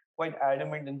been quite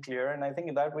adamant and clear. And I think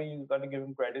in that way, you've got to give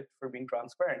him credit for being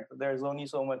transparent. There's only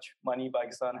so much money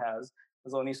Pakistan has,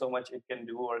 there's only so much it can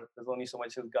do, or there's only so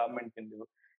much his government can do.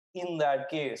 In that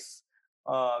case,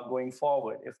 going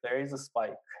forward, if there is a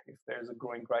spike, if there's a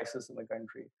growing crisis in the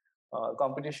country,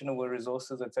 competition over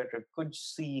resources, etc., could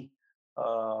see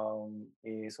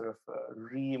a sort of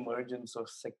re-emergence of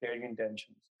sectarian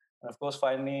tensions. And of course,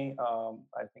 finally,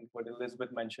 I think what Elizabeth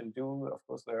mentioned too, of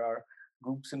course, there are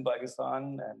groups in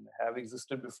Pakistan and have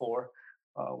existed before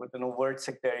with an overt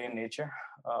sectarian nature.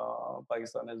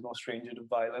 Pakistan is no stranger to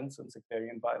violence and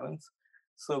sectarian violence.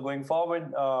 So going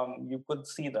forward, you could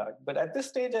see that. But at this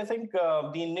stage, I think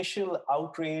the initial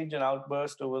outrage and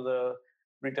outburst over the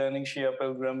returning Shia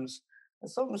pilgrims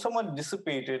is somewhat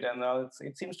dissipated, and now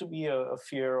it seems to be a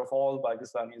fear of all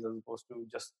Pakistanis as opposed to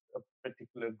just a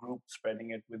particular group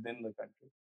spreading it within the country.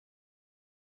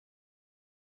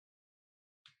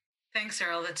 Thanks,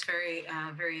 Cyril. That's very,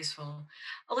 very useful.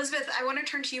 Elizabeth, I want to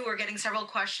turn to you. We're getting several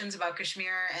questions about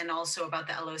Kashmir and also about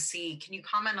the LOC. Can you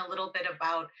comment a little bit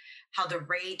about how the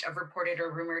rate of reported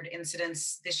or rumored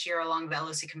incidents this year along the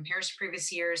LOC compares to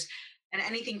previous years, and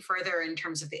anything further in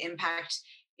terms of the impact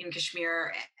in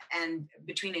Kashmir and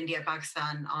between India and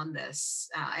Pakistan on this?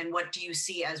 And what do you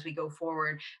see as we go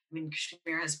forward? I mean,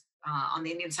 Kashmir has, on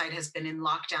the Indian side, has been in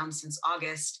lockdown since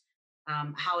August.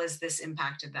 How has this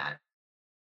impacted that?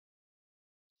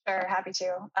 Sure, happy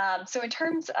to. So in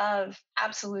terms of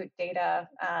absolute data,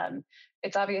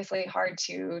 it's obviously hard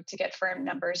to get firm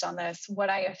numbers on this. What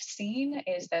I have seen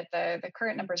is that the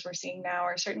current numbers we're seeing now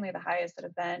are certainly the highest that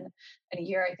have been in a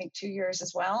year, I think 2 years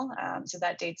as well. So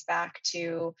that dates back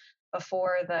to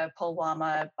before the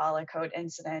Pulwama Balakot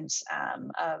incident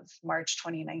of March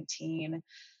 2019.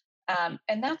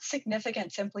 And that's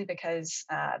significant simply because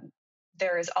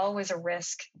there is always a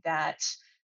risk that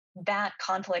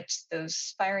conflict,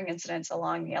 those firing incidents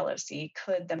along the LOC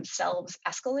could themselves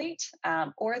escalate,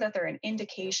 or that they're an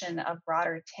indication of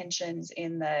broader tensions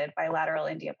in the bilateral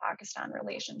India-Pakistan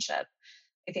relationship.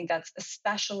 I think that's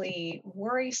especially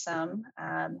worrisome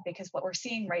because what we're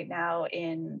seeing right now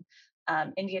in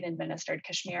Indian-administered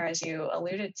Kashmir, as you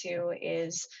alluded to,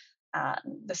 is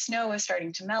the snow is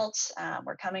starting to melt.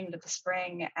 We're coming to the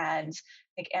spring, and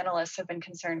I think analysts have been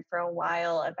concerned for a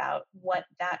while about what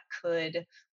that could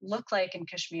look like in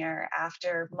Kashmir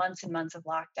after months and months of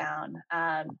lockdown,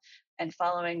 and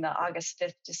following the August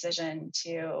 5th decision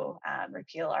to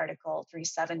repeal Article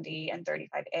 370 and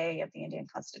 35A of the Indian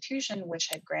Constitution, which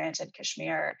had granted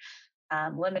Kashmir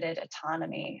limited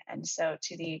autonomy. And so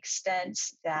to the extent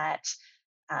that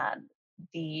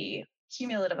the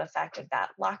cumulative effect of that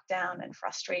lockdown and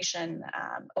frustration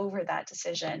over that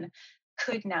decision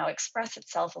could now express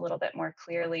itself a little bit more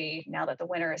clearly now that the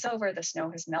winter is over, the snow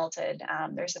has melted.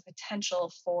 There's a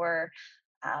potential for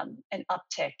an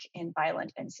uptick in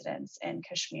violent incidents in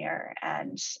Kashmir.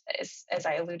 And as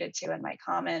I alluded to in my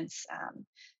comments,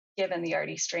 given the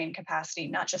already strained capacity,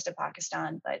 not just of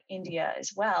Pakistan, but India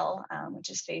as well,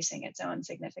 which is facing its own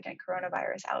significant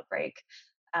coronavirus outbreak,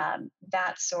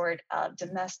 that sort of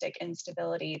domestic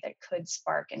instability that could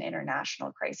spark an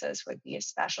international crisis would be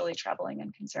especially troubling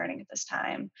and concerning at this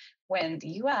time when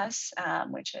the US,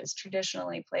 which has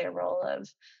traditionally played a role of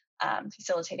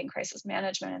facilitating crisis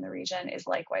management in the region, is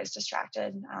likewise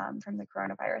distracted from the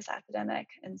coronavirus epidemic.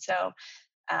 And so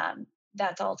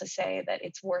that's all to say that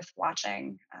it's worth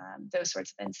watching those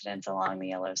sorts of incidents along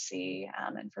the LOC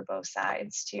and for both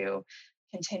sides to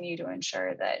continue to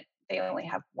ensure that they only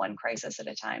have one crisis at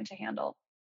a time to handle.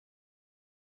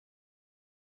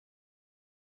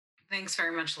 Thanks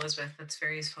very much, Elizabeth. That's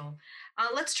very useful.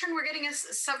 Let's turn. We're getting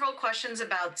several questions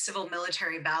about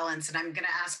civil-military balance, and I'm going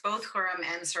to ask both Khurram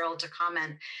and Cyril to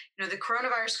comment. You know, the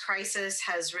coronavirus crisis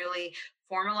has really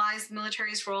formalized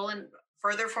military's role and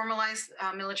further formalized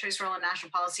military's role in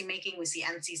national policy making. We see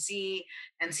NCC,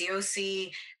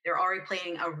 NCOC. They're already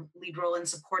playing a lead role in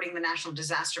supporting the National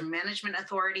Disaster Management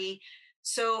Authority.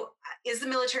 So is the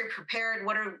military prepared?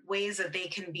 What are ways that they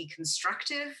can be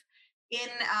constructive in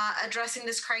addressing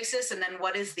this crisis? And then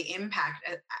what is the impact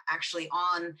actually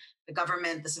on the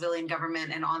government, the civilian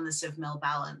government, and on the civ-mil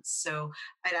balance? So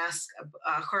I'd ask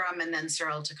Khurram and then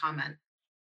Cyril to comment.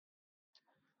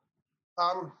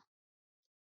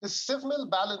 The civ-mil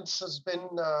balance has been,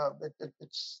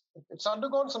 it's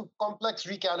undergone some complex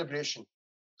recalibration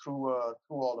through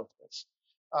all of this.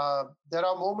 There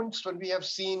are moments when we have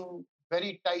seen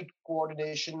very tight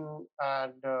coordination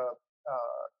and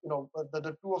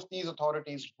the two of these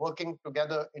authorities working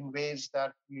together in ways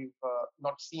that we've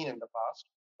not seen in the past.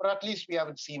 or at least we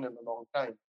haven't seen in a long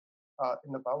time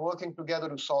in the past, working together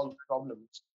to solve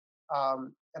problems.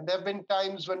 And there have been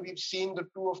times when we've seen the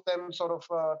two of them sort of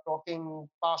talking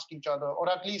past each other, or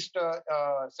at least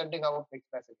sending out mixed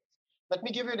messages. Let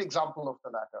me give you an example of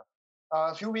the latter.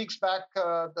 A few weeks back,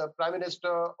 the Prime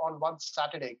Minister on one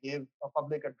Saturday gave a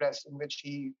public address in which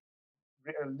he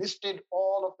listed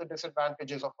all of the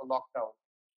disadvantages of a lockdown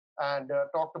and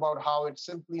talked about how it's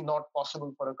simply not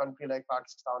possible for a country like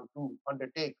Pakistan to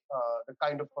undertake the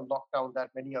kind of a lockdown that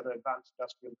many other advanced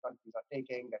industrial countries are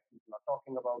taking, that people are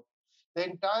talking about. The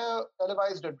entire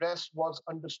televised address was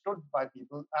understood by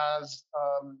people as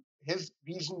his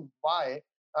reason why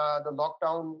the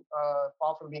lockdown,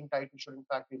 far from being tightened, should in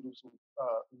fact be loosened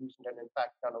and in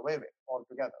fact done away with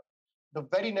altogether. The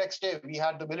very next day, we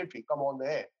had the military come on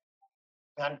the air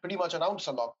and pretty much announce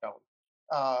a lockdown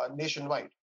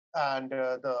nationwide. And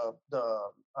the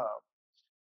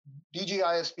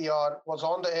DGISPR was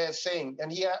on the air saying,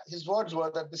 and his words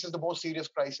were that this is the most serious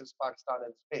crisis Pakistan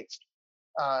has faced.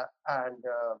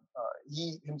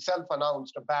 He himself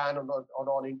announced a ban on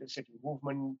all intercity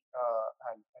movement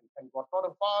and whatnot,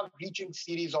 a far-reaching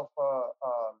series of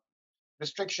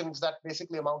restrictions that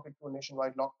basically amounted to a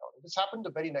nationwide lockdown. This happened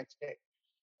the very next day.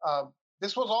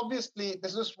 This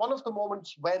is one of the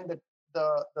moments when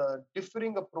the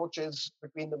differing approaches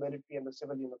between the military and the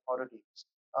civilian authorities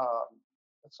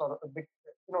sort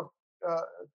of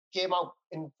came out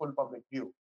in full public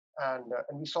view. And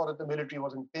we saw that the military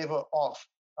was in favor of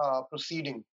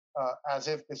proceeding as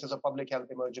if this is a public health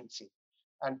emergency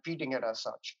and treating it as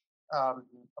such.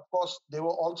 Of course, they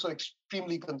were also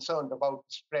extremely concerned about the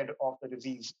spread of the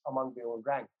disease among their own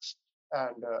ranks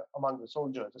and among the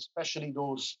soldiers, especially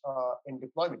those in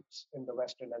deployments in the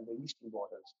western and the eastern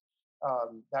borders.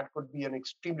 That could be an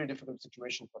extremely difficult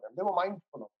situation for them. They were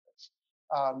mindful of this.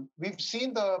 We've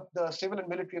seen the civil and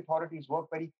military authorities work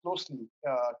very closely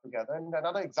together. And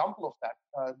another example of that,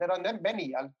 there are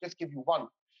many, I'll just give you one,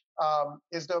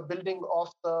 is the building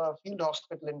of the field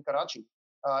hospital in Karachi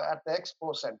at the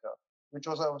Expo Center, which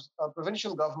was a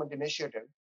provincial government initiative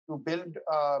to build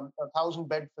a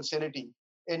 1,000-bed facility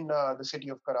in the city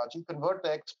of Karachi, convert the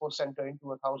Expo Center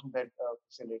into a 1,000-bed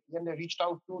facility. And they reached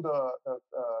out to the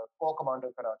Corps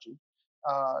Commander Karachi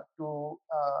to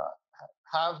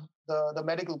have the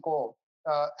medical corps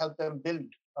help them build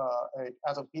it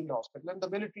as a field hospital. And the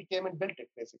military came and built it,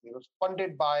 basically. It was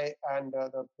funded by, and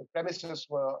the premises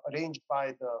were arranged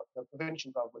by the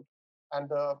provincial government, and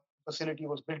the facility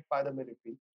was built by the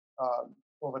military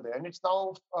over there. And it's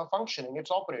now functioning, it's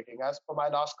operating. As per my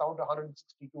last count,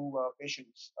 162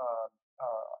 patients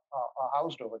are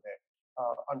housed over there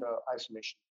under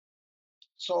isolation.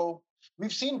 So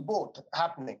we've seen both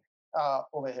happening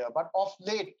over here. But of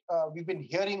late, we've been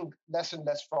hearing less and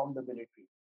less from the military,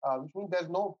 which means there's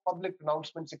no public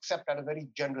pronouncements except at a very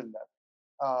general level.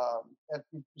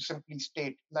 To simply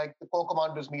state, like the Corps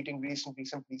Commanders meeting recently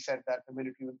simply said that the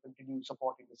military will continue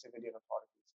supporting the civilian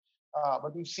authorities.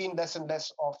 But we've seen less and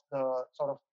less of the sort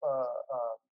of,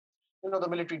 the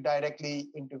military directly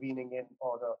intervening in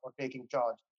or taking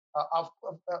charge,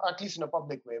 at least in a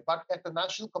public way. But at the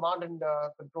National Command and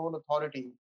Control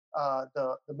Authority,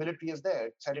 the military is there.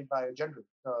 It's headed by a general.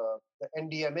 The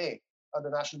NDMA, the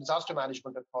National Disaster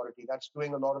Management Authority, that's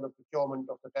doing a lot of the procurement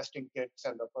of the testing kits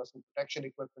and the personal protection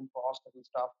equipment for hospital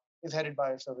staff, is headed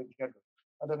by a serving general.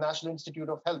 The National Institute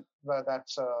of Health,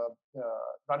 that's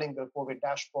running the COVID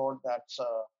dashboard, that's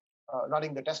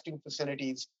running the testing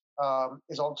facilities,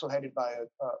 is also headed by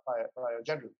a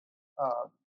general.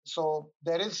 So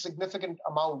there is significant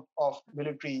amount of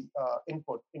military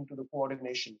input into the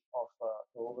coordination of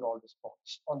the overall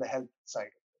response on the health side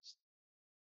of this.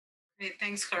 Great,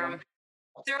 thanks, Khurram.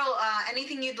 Cyril,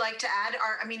 anything you'd like to add?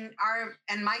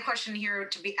 And my question here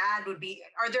would be,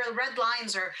 are there red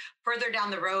lines or further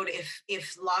down the road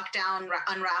if lockdown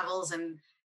unravels and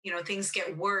things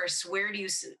get worse? Where do you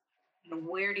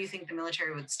think the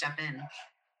military would step in?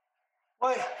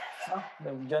 Well,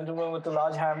 the gentleman with the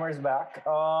large hammer is back.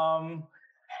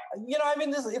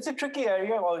 It's a tricky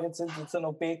area. Well, it's an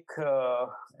opaque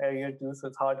area too, so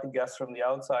it's hard to guess from the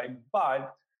outside.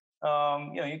 But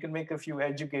you can make a few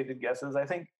educated guesses. I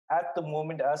think at the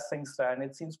moment, as things stand,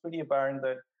 it seems pretty apparent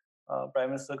that Prime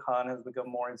Minister Khan has become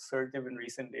more assertive in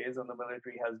recent days, and the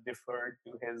military has deferred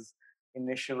to his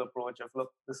initial approach of,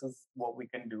 look, this is what we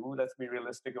can do. Let's be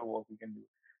realistic of what we can do.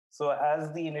 So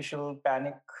as the initial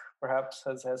panic perhaps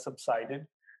has subsided,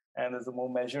 and there's a more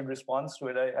measured response to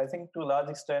it, I think to a large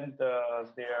extent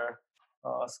they're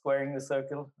squaring the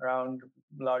circle around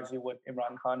largely what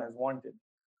Imran Khan has wanted.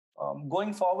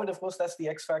 Going forward, of course, that's the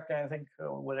X factor. I think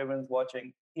what everyone's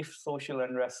watching, if social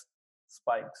unrest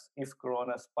spikes, if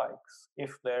corona spikes,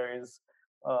 if there is,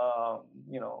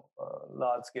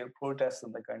 large-scale protests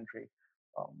in the country.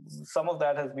 Some of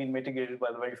that has been mitigated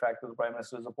by the very fact that the prime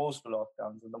minister is opposed to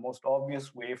lockdowns. And the most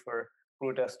obvious way for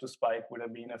protests to spike would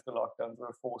have been if the lockdowns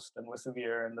were forced and were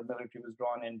severe and the military was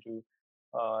drawn in to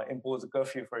impose a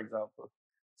curfew, for example.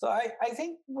 So I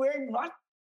think we're not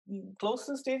close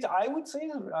to the stage. I would say,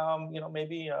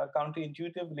 maybe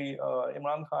counterintuitively,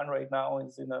 Imran Khan right now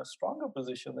is in a stronger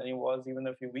position than he was even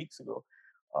a few weeks ago.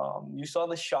 You saw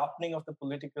the sharpening of the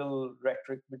political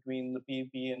rhetoric between the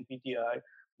PEP and PTI.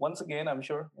 Once again, I'm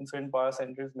sure in certain power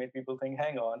centers made people think,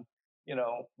 hang on,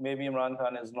 maybe Imran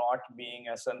Khan is not being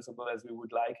as sensible as we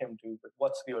would like him to, but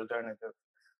what's the alternative,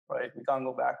 right? We can't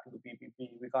go back to the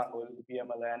PPP. We can't go to the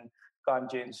PMLN,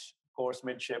 can't change course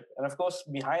midship. And of course,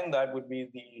 behind that would be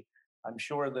I'm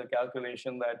sure the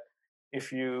calculation that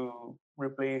if you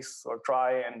replace or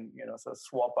try and sort of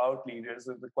swap out leaders,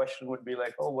 the question would be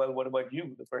like, oh well, what about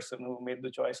you, the person who made the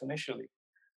choice initially?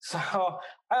 So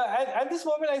at this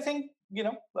moment, I think we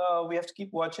have to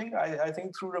keep watching. I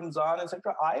think through Ramzan,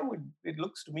 etc. It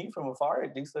looks to me from afar,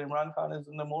 at least, that Imran Khan is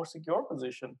in a more secure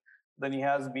position than he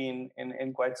has been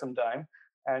in quite some time.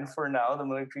 And for now, the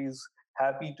military is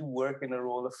happy to work in a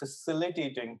role of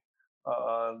facilitating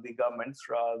the governments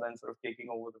rather than sort of taking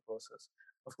over the process.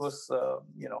 Of course,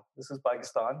 this is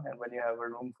Pakistan, and when you have a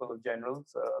room full of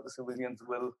generals, the civilians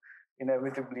will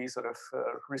inevitably sort of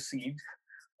recede.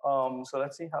 So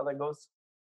let's see how that goes.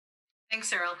 Thanks,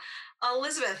 Cyril.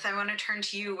 Elizabeth, I want to turn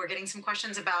to you. We're getting some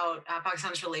questions about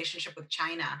Pakistan's relationship with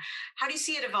China. How do you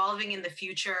see it evolving in the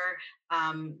future,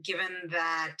 given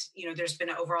that there's been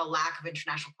an overall lack of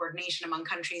international coordination among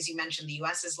countries? You mentioned the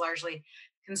U.S. is largely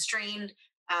constrained,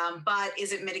 but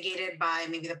is it mitigated by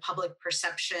maybe the public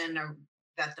perception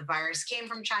that the virus came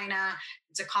from China?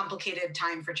 It's a complicated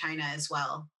time for China as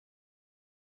well.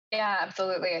 Yeah,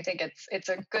 absolutely. I think it's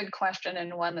a good question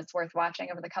and one that's worth watching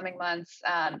over the coming months.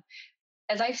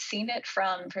 As I've seen it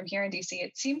from here in DC,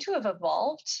 it seemed to have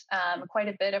evolved quite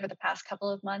a bit over the past couple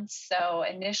of months. So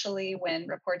initially, when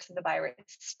reports of the virus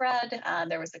spread,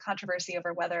 there was the controversy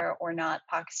over whether or not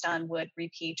Pakistan would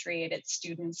repatriate its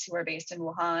students who are based in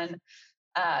Wuhan.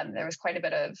 There was quite a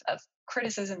bit of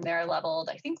criticism there leveled,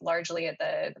 I think, largely at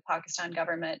the Pakistan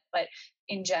government, but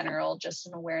in general, just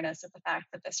an awareness of the fact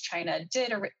that this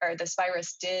this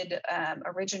virus did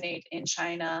originate in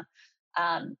China.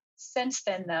 Since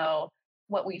then, though,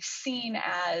 what we've seen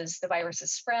as the virus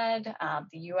has spread,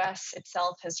 the U.S.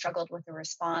 itself has struggled with the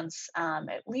response.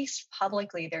 At least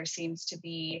publicly, there seems to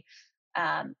be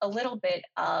a little bit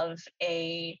of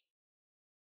a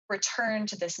return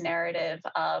to this narrative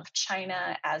of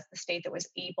China as the state that was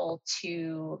able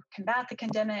to combat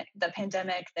the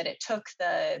pandemic, that it took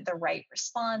the right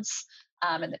response,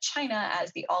 and that China,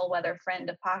 as the all-weather friend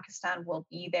of Pakistan, will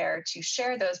be there to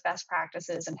share those best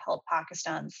practices and help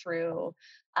Pakistan through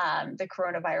the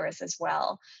coronavirus as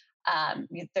well.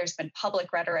 There's been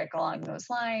public rhetoric along those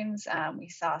lines. We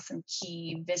saw some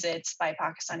key visits by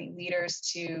Pakistani leaders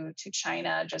to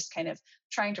China, just kind of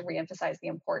trying to reemphasize the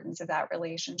importance of that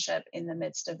relationship in the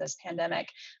midst of this pandemic.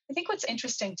 I think what's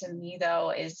interesting to me, though,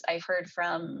 is I've heard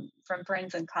from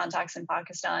friends and contacts in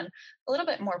Pakistan a little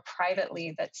bit more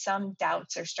privately that some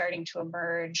doubts are starting to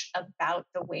emerge about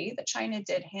the way that China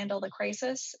did handle the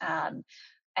crisis.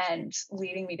 And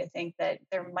leading me to think that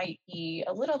there might be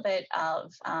a little bit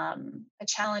of a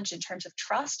challenge in terms of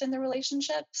trust in the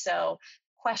relationship. So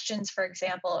questions, for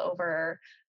example, over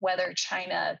whether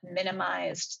China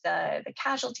minimized the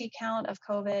casualty count of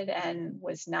COVID and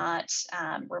was not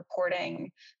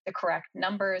reporting the correct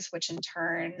numbers, which in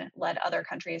turn led other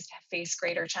countries to face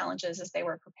greater challenges as they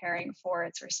were preparing for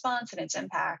its response and its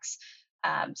impacts.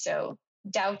 So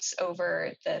doubts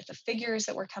over the figures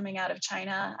that were coming out of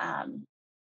China,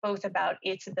 both about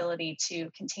its ability to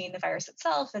contain the virus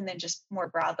itself, and then just more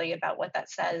broadly about what that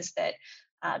says, that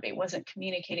it wasn't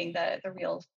communicating the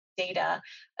real data.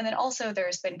 And then also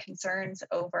there's been concerns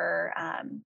over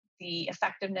the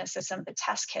effectiveness of some of the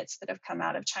test kits that have come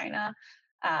out of China.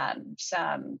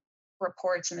 Some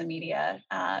reports in the media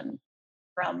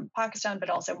from Pakistan,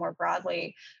 but also more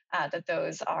broadly, that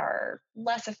those are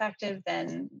less effective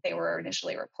than they were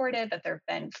initially reported, that there have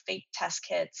been fake test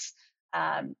kits,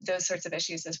 those sorts of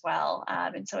issues as well.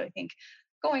 And so I think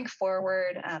going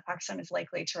forward, Pakistan is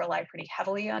likely to rely pretty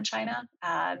heavily on China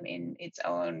in its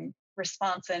own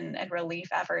response and relief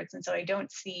efforts. And so I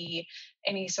don't see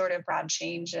any sort of broad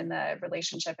change in the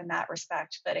relationship in that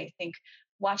respect. But I think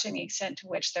watching the extent to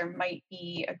which there might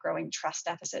be a growing trust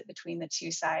deficit between the two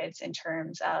sides in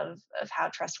terms of how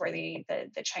trustworthy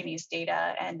the Chinese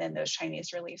data and then those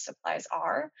Chinese relief supplies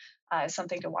are is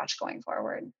something to watch going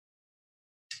forward.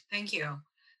 Thank you.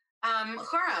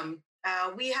 Khurram,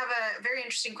 we have a very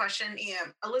interesting question.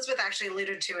 Elizabeth actually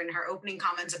alluded to in her opening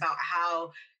comments about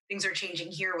how things are changing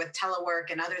here with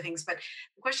telework and other things. But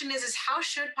the question is how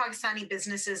should Pakistani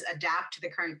businesses adapt to the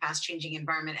current fast-changing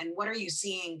environment? And what are you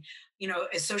seeing,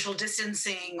 is social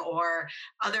distancing or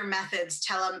other methods,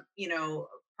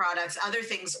 products, other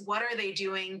things, what are they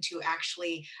doing to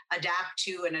actually adapt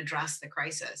to and address the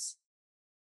crisis?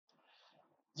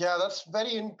 Yeah, that's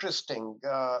very interesting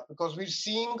because we're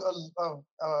seeing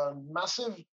a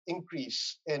massive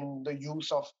increase in the use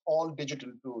of all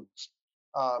digital tools.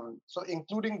 So,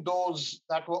 including those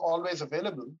that were always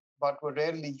available but were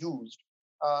rarely used.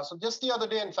 So, just the other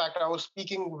day, in fact, I was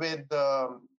speaking with,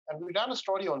 and we ran a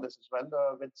story on this as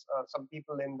well with some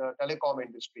people in the telecom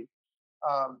industry,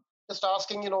 um, just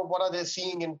asking, what are they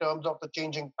seeing in terms of the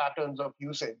changing patterns of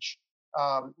usage.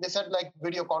 They said like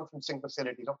video conferencing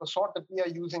facilities of the sort that we are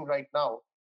using right now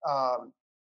um,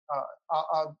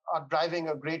 are driving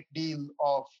a great deal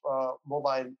of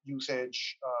mobile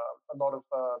usage, a lot of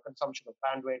consumption of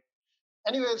bandwidth.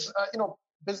 Anyways,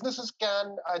 businesses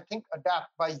can, I think, adapt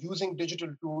by using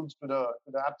digital tools to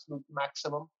the absolute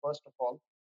maximum. First of all,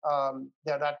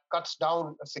 that cuts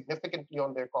down significantly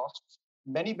on their costs.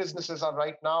 Many businesses are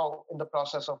right now in the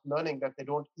process of learning that they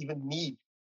don't even need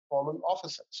formal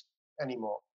offices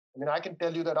anymore. I mean, I can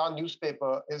tell you that our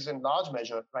newspaper is in large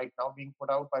measure right now being put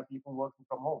out by people working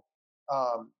from home.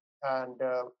 And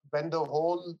when the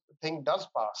whole thing does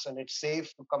pass and it's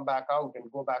safe to come back out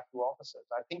and go back to offices,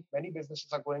 I think many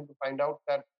businesses are going to find out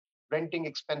that renting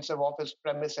expensive office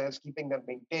premises, keeping them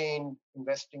maintained,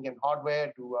 investing in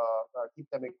hardware to keep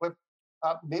them equipped,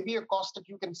 may be a cost that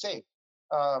you can save.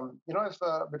 If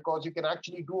because you can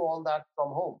actually do all that from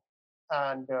home.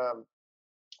 And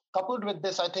coupled with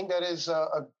this, I think there is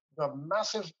a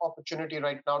massive opportunity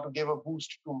right now to give a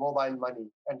boost to mobile money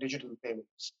and digital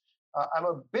payments. I'm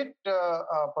a bit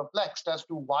perplexed as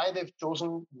to why they've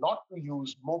chosen not to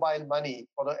use mobile money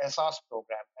for the SRS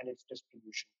program and its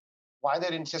distribution. Why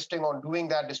they're insisting on doing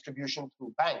that distribution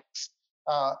through banks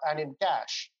and in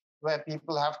cash, where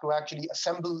people have to actually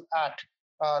assemble at,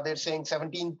 they're saying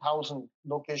 17,000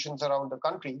 locations around the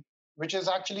country, which is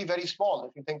actually very small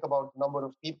if you think about the number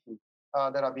of people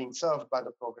that are being served by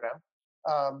the program.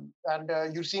 And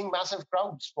you're seeing massive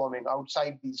crowds forming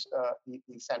outside these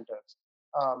centers.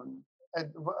 I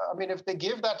mean, if they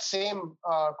give that same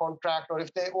contract, or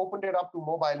if they opened it up to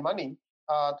mobile money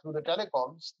through the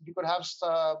telecoms, you could have,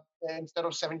 instead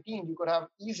of 17, you could have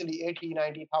easily 80,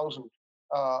 90,000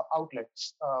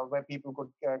 outlets where people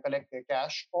could collect their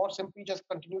cash or simply just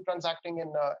continue transacting in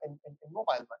mobile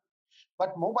money.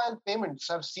 But mobile payments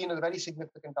have seen a very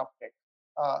significant uptick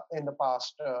in the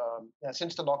past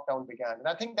since the lockdown began. And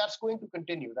I think that's going to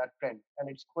continue, that trend, and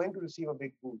it's going to receive a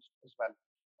big boost as well.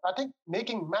 I think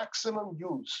making maximum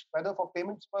use, whether for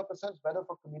payments purposes, whether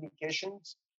for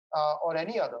communications, or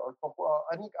any other, or for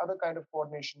any other kind of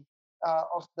coordination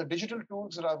of the digital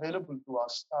tools that are available to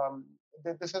us,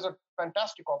 this is a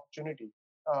fantastic opportunity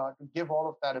to give all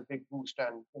of that a big boost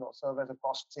and serve as a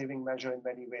cost-saving measure in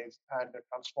many ways and a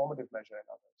transformative measure in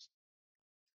others.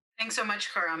 Thanks so much,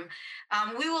 Khurram.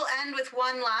 We will end with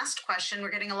one last question.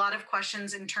 We're getting a lot of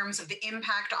questions in terms of the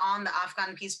impact on the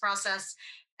Afghan peace process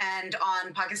and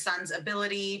on Pakistan's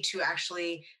ability to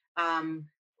actually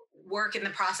work in the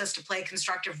process to play a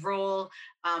constructive role,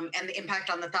 and the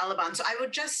impact on the Taliban. So I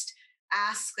would just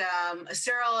ask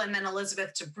Cyril and then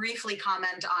Elizabeth to briefly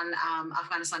comment on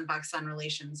Afghanistan-Pakistan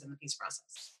relations in the peace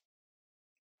process.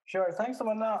 Sure. Thanks,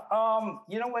 Amanda.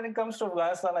 When it comes to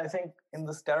Afghanistan, I think in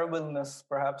this terribleness,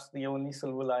 perhaps the only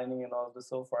silver lining in all of this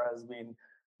so far has been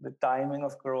the timing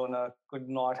of Corona could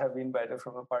not have been better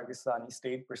from a Pakistani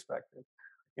state perspective.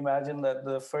 Imagine that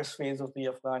the first phase of the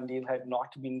Afghan deal had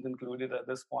not been concluded at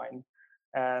this point,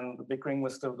 and the bickering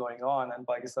was still going on, and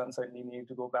Pakistan suddenly needed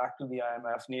to go back to the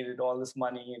IMF, needed all this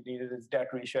money, it needed its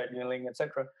debt rescheduling,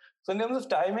 etc. So in terms of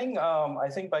timing, I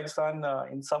think Pakistan,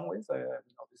 in some ways,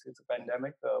 obviously it's a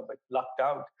pandemic, but lucked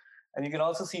out. And you can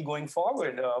also see going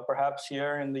forward, perhaps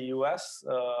here in the US,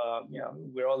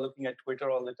 we're all looking at Twitter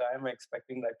all the time,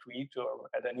 expecting that tweet or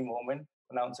at any moment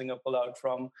announcing a pullout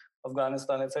from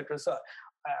Afghanistan, etc. So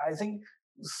I think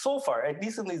so far, at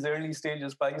least in these early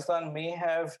stages, Pakistan may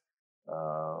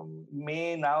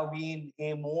now be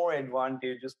in a more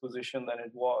advantageous position than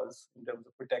it was in terms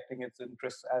of protecting its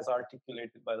interests as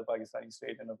articulated by the Pakistani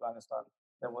state in Afghanistan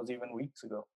than was even weeks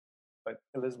ago. But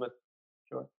Elizabeth,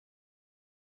 sure.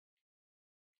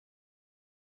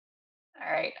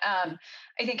 All right.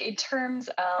 I think in terms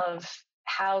of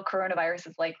how coronavirus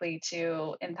is likely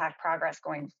to impact progress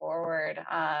going forward.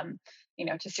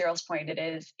 To Cyril's point, it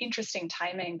is interesting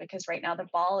timing because right now the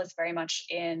ball is very much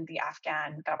in the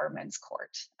Afghan government's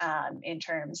court in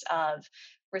terms of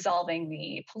resolving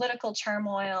the political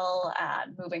turmoil,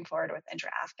 moving forward with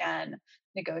inter-Afghan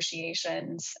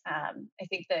negotiations. I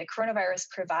think the coronavirus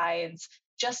provides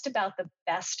just about the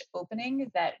best opening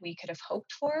that we could have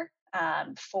hoped for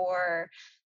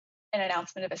an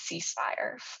announcement of a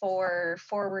ceasefire, for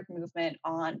forward movement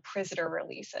on prisoner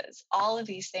releases. All of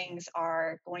these things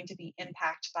are going to be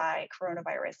impacted by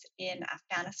coronavirus in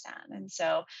Afghanistan. And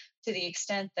so to the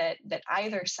extent that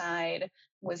either side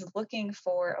was looking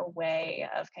for a way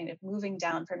of kind of moving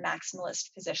down from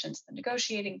maximalist positions at the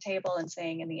negotiating table and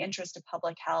saying, in the interest of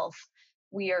public health,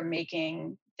 we are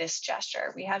making this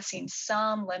gesture. We have seen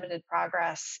some limited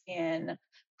progress in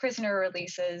prisoner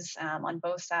releases on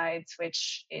both sides,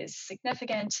 which is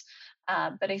significant.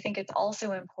 But I think it's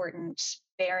also important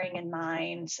bearing in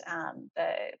mind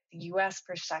the U.S.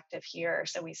 perspective here.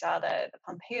 So we saw the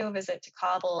Pompeo visit to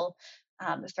Kabul,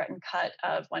 the threatened cut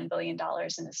of $1 billion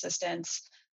in assistance.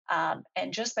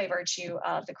 And just by virtue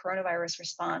of the coronavirus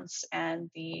response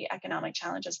and the economic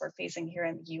challenges we're facing here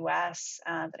in the U.S.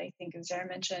 That I think, as Zara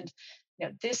mentioned,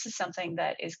 this is something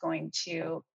that is going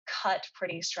to cut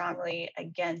pretty strongly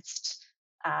against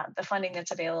the funding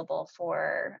that's available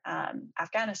for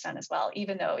Afghanistan as well,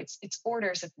 even though it's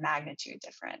orders of magnitude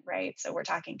different, right? So we're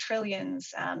talking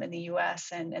trillions in the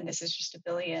US, and this is just $1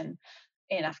 billion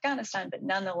in Afghanistan. But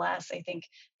nonetheless, I think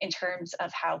in terms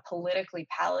of how politically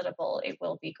palatable it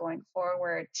will be going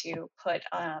forward to put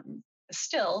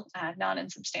still not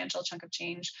insubstantial chunk of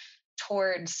change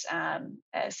towards a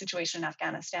situation in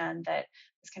Afghanistan that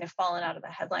has kind of fallen out of the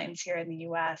headlines here in the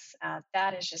US,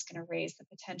 that is just going to raise the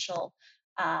potential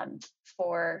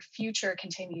for future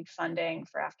continued funding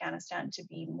for Afghanistan to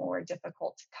be more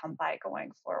difficult to come by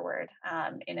going forward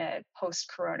in a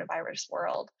post-coronavirus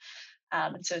world.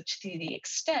 And so to the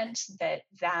extent that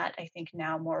I think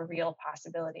now more real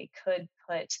possibility could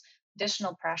put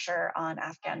additional pressure on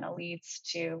Afghan elites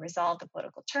to resolve the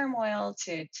political turmoil,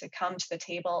 to come to the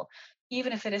table,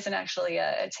 even if it isn't actually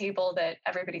a table that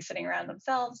everybody's sitting around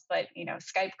themselves, but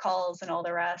Skype calls and all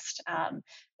the rest. I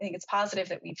think it's positive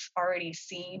that we've already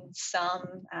seen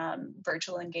some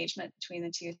virtual engagement between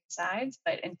the two sides,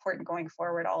 but important going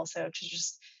forward also to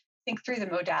just think through the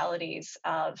modalities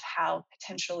of how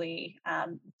potentially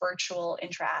virtual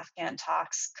intra-Afghan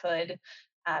talks could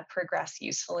progress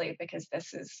usefully, because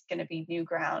this is going to be new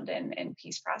ground in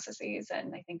peace processes,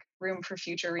 and I think room for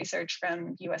future research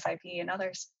from USIP and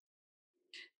others.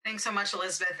 Thanks so much,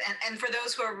 Elizabeth. And for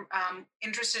those who are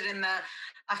interested in the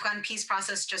Afghan peace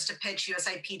process, just to pitch,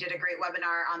 USIP did a great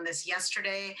webinar on this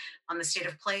yesterday on the state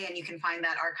of play, and you can find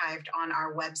that archived on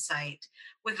our website.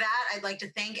 With that, I'd like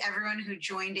to thank everyone who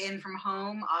joined in from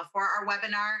home for our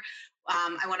webinar.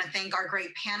 I want to thank our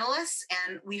great panelists,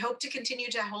 and we hope to continue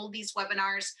to hold these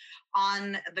webinars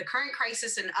on the current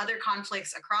crisis and other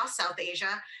conflicts across South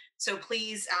Asia. So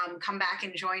please come back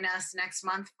and join us next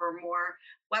month for more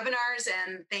webinars,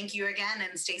 and thank you again,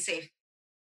 and stay safe.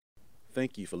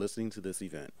 Thank you for listening to this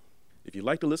event. If you'd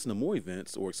like to listen to more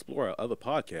events or explore our other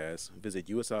podcasts, visit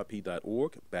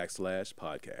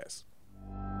usip.org/podcasts.